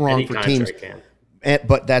does go wrong for teams.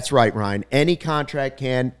 But that's right, Ryan. Any contract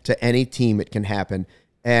can, to any team, it can happen.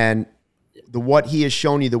 And what he has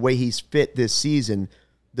shown you, the way he's fit this season,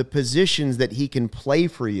 the positions that he can play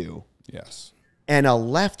for you. Yes. And a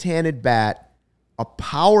left-handed bat, a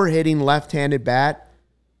power-hitting left-handed bat,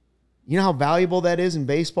 you know how valuable that is in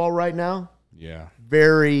baseball right now? Yeah.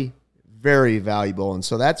 Very, very valuable. And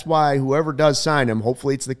so that's why whoever does sign him,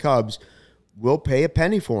 hopefully it's the Cubs, will pay a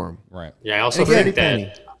penny for him. Right. Yeah, I also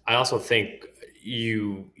think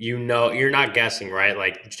you're not guessing, right?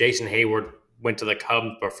 Like Jason Hayward went to the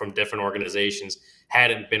Cubs, but from different organizations,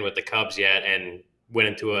 hadn't been with the Cubs yet, and went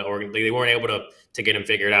into they weren't able to get him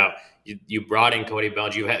figured out. You brought in Cody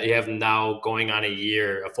Bellinger. You have now going on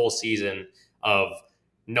a full season of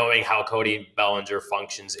knowing how Cody Bellinger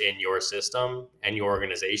functions in your system and your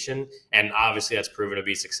organization. And obviously that's proven to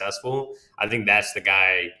be successful. I think that's the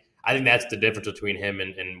guy. I think that's the difference between him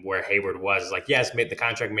and where Hayward was. Like, yes, the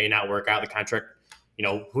contract may not work out. The contract,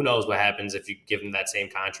 who knows what happens if you give him that same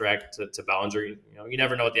contract to Bellinger. You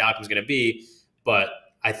never know what the outcome is going to be. But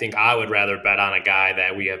I think I would rather bet on a guy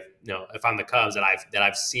that we have, if I'm the Cubs, that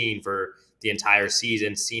I've seen for the entire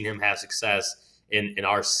season, seen him have success in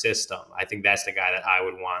our system. I think that's the guy that I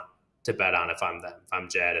would want to bet on if I'm them. If I'm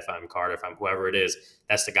Jed, if I'm Carter, if I'm whoever it is,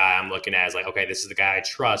 that's the guy I'm looking at as like, okay, this is the guy I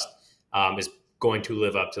trust is going to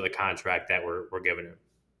live up to the contract that we're giving him.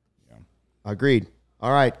 Yeah. Agreed.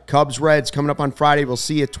 All right, Cubs Reds coming up on Friday. We'll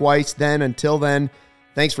see you twice then. Until then,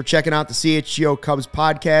 thanks for checking out the CHGO Cubs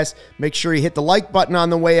podcast. Make sure you hit the like button on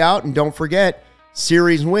the way out, and don't forget,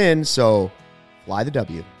 series win, so fly the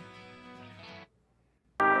W.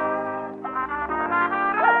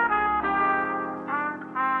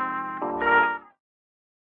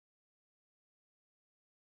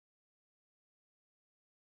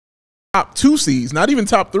 Top 2 seeds, not even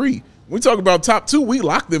top 3. We talk about top 2, we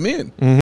lock them in.